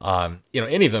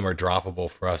any of them are droppable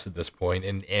for us at this point,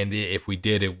 and if we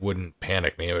did, it wouldn't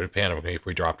panic me. It would panic me if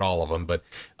we dropped all of them, but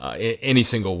any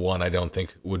single one I don't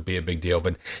think would be a big deal.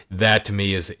 But that to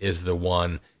me is the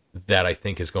one that I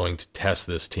think is going to test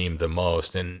this team the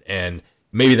most, and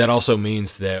maybe that also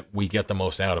means that we get the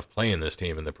most out of playing this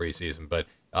team in the preseason. But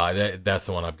that's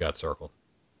the one I've got circled.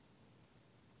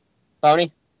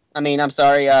 Pony? I'm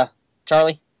sorry,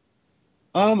 Charlie?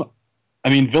 I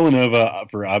mean, Villanova,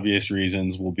 for obvious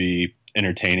reasons, will be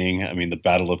entertaining. I mean, the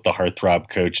battle of the heartthrob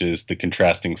coaches, the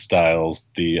contrasting styles,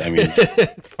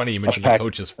 It's funny you mentioned the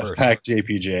coaches first. Pack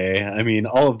JPJ. I mean,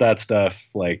 all of that stuff,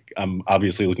 like, I'm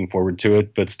obviously looking forward to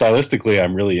it. But stylistically,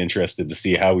 I'm really interested to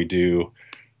see how we do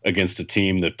against a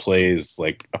team that plays,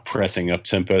 like, a pressing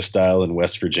up-tempo style in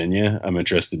West Virginia. I'm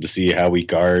interested to see how we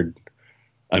guard,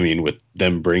 with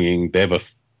them they have a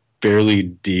fairly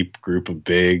deep group of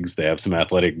bigs. They have some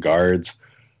athletic guards.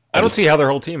 I don't see how their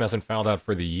whole team hasn't fouled out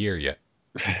for the year yet.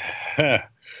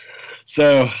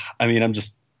 So,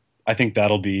 I think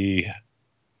that'll be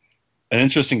an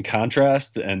interesting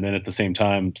contrast, and then at the same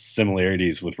time,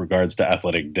 similarities with regards to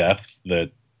athletic depth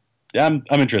that, yeah,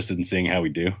 I'm interested in seeing how we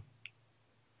do.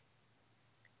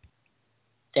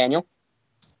 Daniel?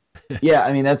 Yeah,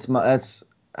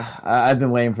 I've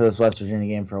been waiting for this West Virginia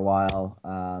game for a while.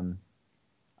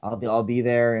 I'll be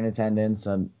there in attendance.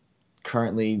 I'm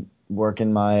currently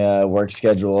working my work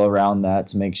schedule around that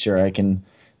to make sure I can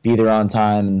be there on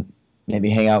time and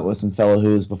maybe hang out with some fellow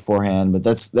Who's beforehand. But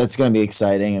that's going to be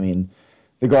exciting.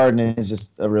 The Garden is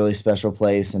just a really special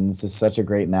place, and it's just such a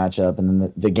great matchup. And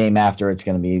then the game after, it's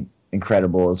going to be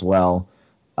incredible as well.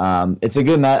 It's a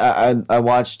good match. I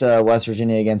watched West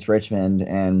Virginia against Richmond,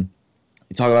 and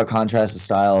you talk about contrast of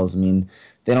styles. They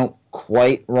don't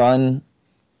quite run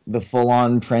the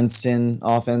full-on Princeton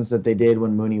offense that they did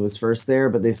when Mooney was first there,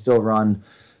 but they still run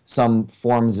some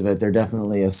forms of it. They're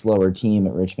definitely a slower team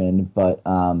at Richmond, but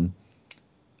I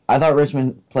thought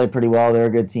Richmond played pretty well. They're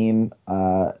a good team.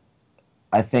 I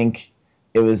think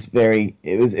it was an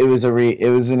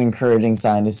encouraging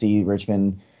sign to see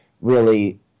Richmond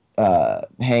really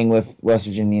hang with West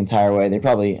Virginia the entire way. They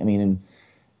probably,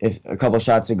 if a couple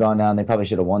shots had gone down, they probably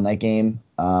should have won that game.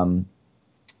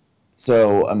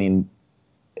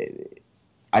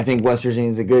 I think West Virginia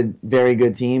is a very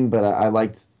good team, but I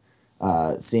liked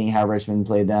seeing how Richmond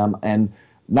played them. And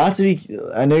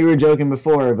I know you were joking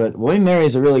before, but William Mary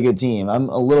is a really good team. I'm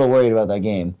a little worried about that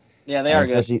game. Yeah, they are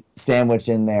good. Especially sandwiched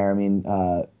in there.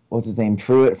 What's his name?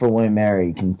 Pruitt for William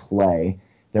Mary can play.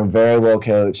 They're very well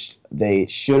coached. They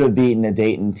should have beaten a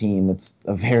Dayton team that's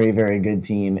a very, very good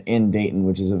team in Dayton,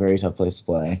 which is a very tough place to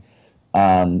play.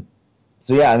 A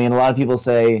lot of people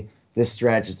say this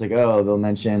stretch, it's like, they'll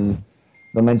mention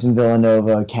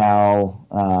Villanova, Cal,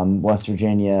 West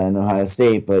Virginia, and Ohio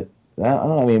State, but I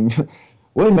don't know.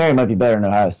 William Mary might be better than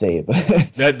Ohio State,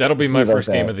 but that'll be my first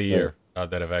game of the year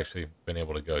that I've actually been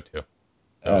able to go to.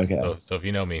 Okay. So if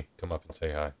you know me, come up and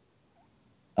say hi.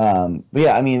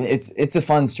 It's a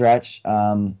fun stretch.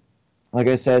 Like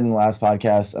I said in the last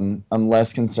podcast, I'm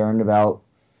less concerned about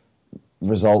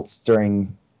results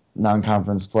during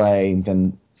non-conference play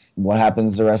than what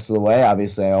happens the rest of the way.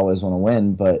 Obviously, I always want to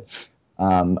win, but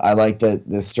I like that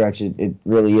this stretch. It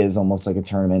really is almost like a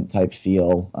tournament type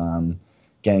feel.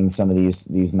 Getting some of these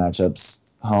matchups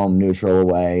home, neutral,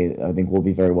 away, I think we'll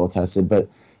be very well tested. But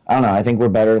I don't know. I think we're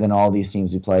better than all these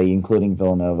teams we play, including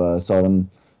Villanova.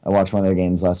 I watched one of their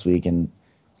games last week, and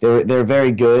they're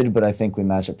very good. But I think we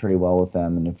match up pretty well with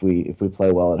them. And if we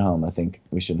play well at home, I think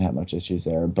we shouldn't have much issues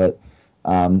there. But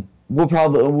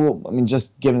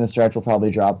just given the stretch, we'll probably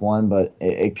drop one, but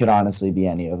it could honestly be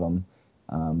any of them.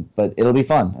 But it'll be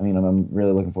fun. I'm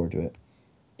really looking forward to it.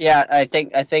 Yeah, I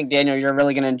think Daniel, you're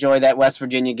really going to enjoy that West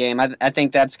Virginia game. I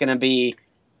think that's going to be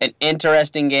an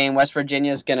interesting game. West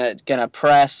Virginia's going to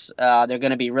press. They're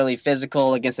going to be really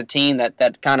physical against a team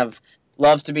that kind of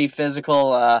loves to be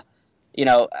physical.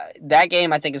 That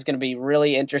game I think is going to be a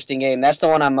really interesting game. That's the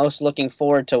one I'm most looking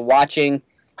forward to watching.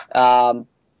 I'm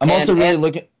also really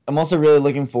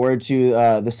looking forward to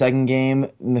the second game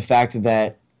and the fact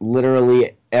that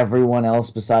literally everyone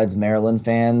else besides Maryland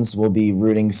fans will be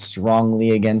rooting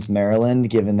strongly against Maryland,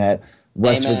 given that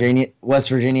West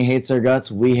Virginia hates their guts,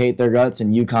 we hate their guts,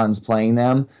 and UConn's playing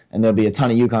them, and there'll be a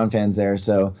ton of UConn fans there.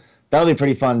 So that'll be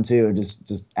pretty fun too.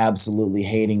 Just absolutely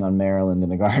hating on Maryland in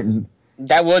the Garden.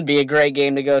 That would be a great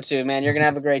game to go to, man. You're gonna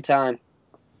have a great time.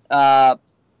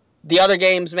 The other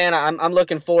games, man, I'm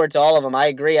looking forward to all of them. I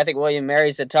agree. I think William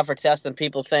Mary's a tougher test than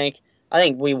people think. I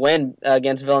think we win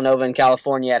against Villanova in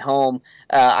California at home.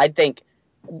 I think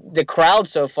the crowd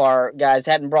so far, guys,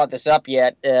 hadn't brought this up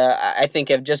yet. I think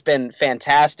have just been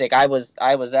fantastic. I was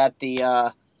at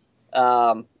the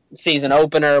season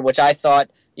opener, which I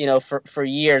thought, for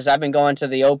years. I've been going to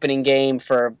the opening game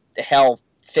for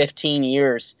 15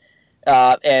 years.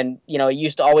 And it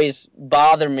used to always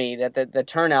bother me that the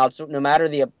turnouts, no matter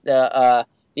the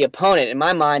opponent, in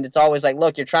my mind, it's always like,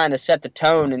 look, you're trying to set the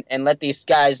tone and let these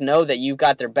guys know that you've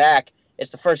got their back.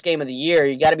 It's the first game of the year.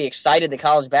 You got to be excited that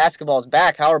college basketball is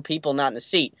back. How are people not in the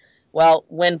seat? Well,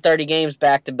 win 30 games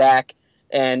back to back,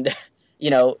 and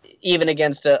even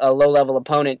against a low level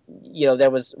opponent,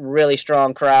 there was really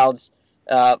strong crowds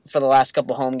for the last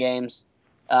couple home games.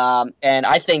 And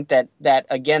I think that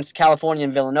against California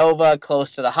and Villanova,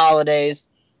 close to the holidays,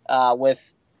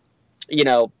 with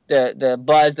the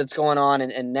buzz that's going on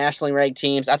and nationally ranked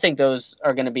teams, I think those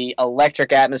are going to be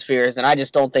electric atmospheres, and I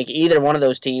just don't think either one of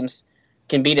those teams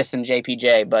can beat us in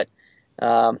JPJ. But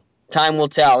time will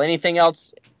tell. Anything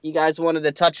else you guys wanted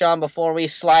to touch on before we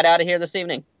slide out of here this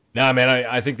evening? Nah, man,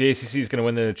 I think the ACC is going to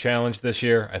win the challenge this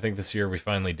year. I think this year we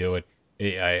finally do it.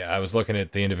 I was looking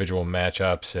at the individual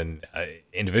matchups, and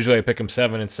individually I pick them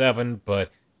 7-7,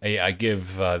 but I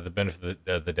give the benefit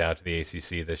of the doubt to the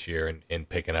ACC this year in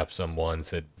picking up some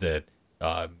ones that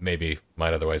maybe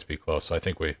might otherwise be close. So I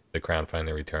think the crown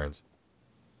finally returns.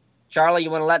 Charlie, you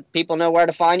want to let people know where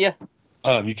to find you?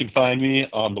 You can find me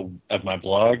at my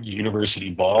blog,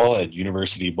 University Ball, at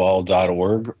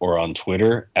universityball.org, or on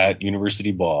Twitter at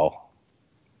University Ball.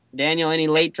 Daniel, any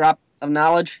late drop of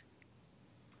knowledge?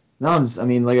 No,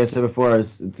 like I said before,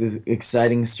 it's an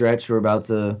exciting stretch we're about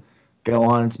to go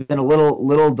on. It's been a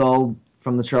little dull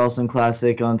from the Charleston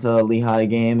Classic onto a Lehigh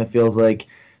game. It feels like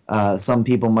some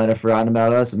people might have forgotten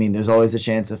about us. There's always a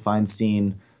chance that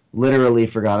Feinstein literally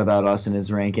forgot about us in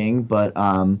his ranking, but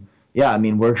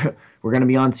we're gonna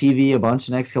be on TV a bunch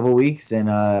the next couple of weeks, and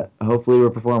hopefully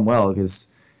we'll perform well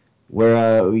because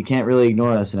we can't really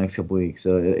ignore us the next couple of weeks.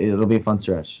 So it'll be a fun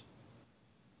stretch.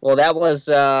 Well, that was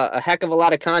a heck of a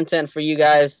lot of content for you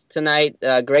guys tonight.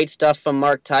 Great stuff from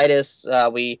Mark Titus.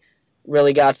 We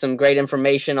really got some great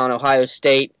information on Ohio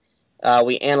State.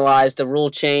 We analyzed the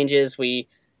rule changes. We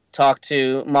talked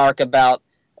to Mark about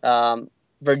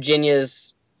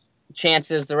Virginia's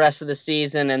chances the rest of the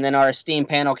season, and then our esteemed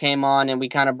panel came on, and we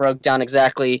kind of broke down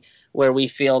exactly where we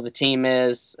feel the team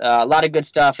is. A lot of good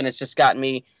stuff, and it's just gotten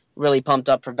me really pumped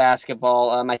up for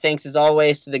basketball. My thanks, as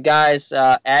always, to the guys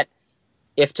at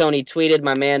If Tony Tweeted,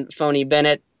 my man Phony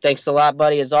Bennett. Thanks a lot,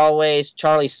 buddy, as always.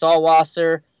 Charlie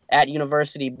Sallwasser at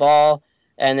University Ball,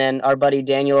 and then our buddy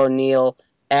Daniel O'Neill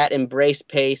at Embrace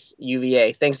Pace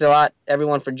UVA. Thanks a lot,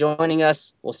 everyone, for joining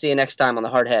us. We'll see you next time on the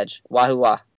Hard Hedge. Wahoo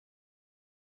wah.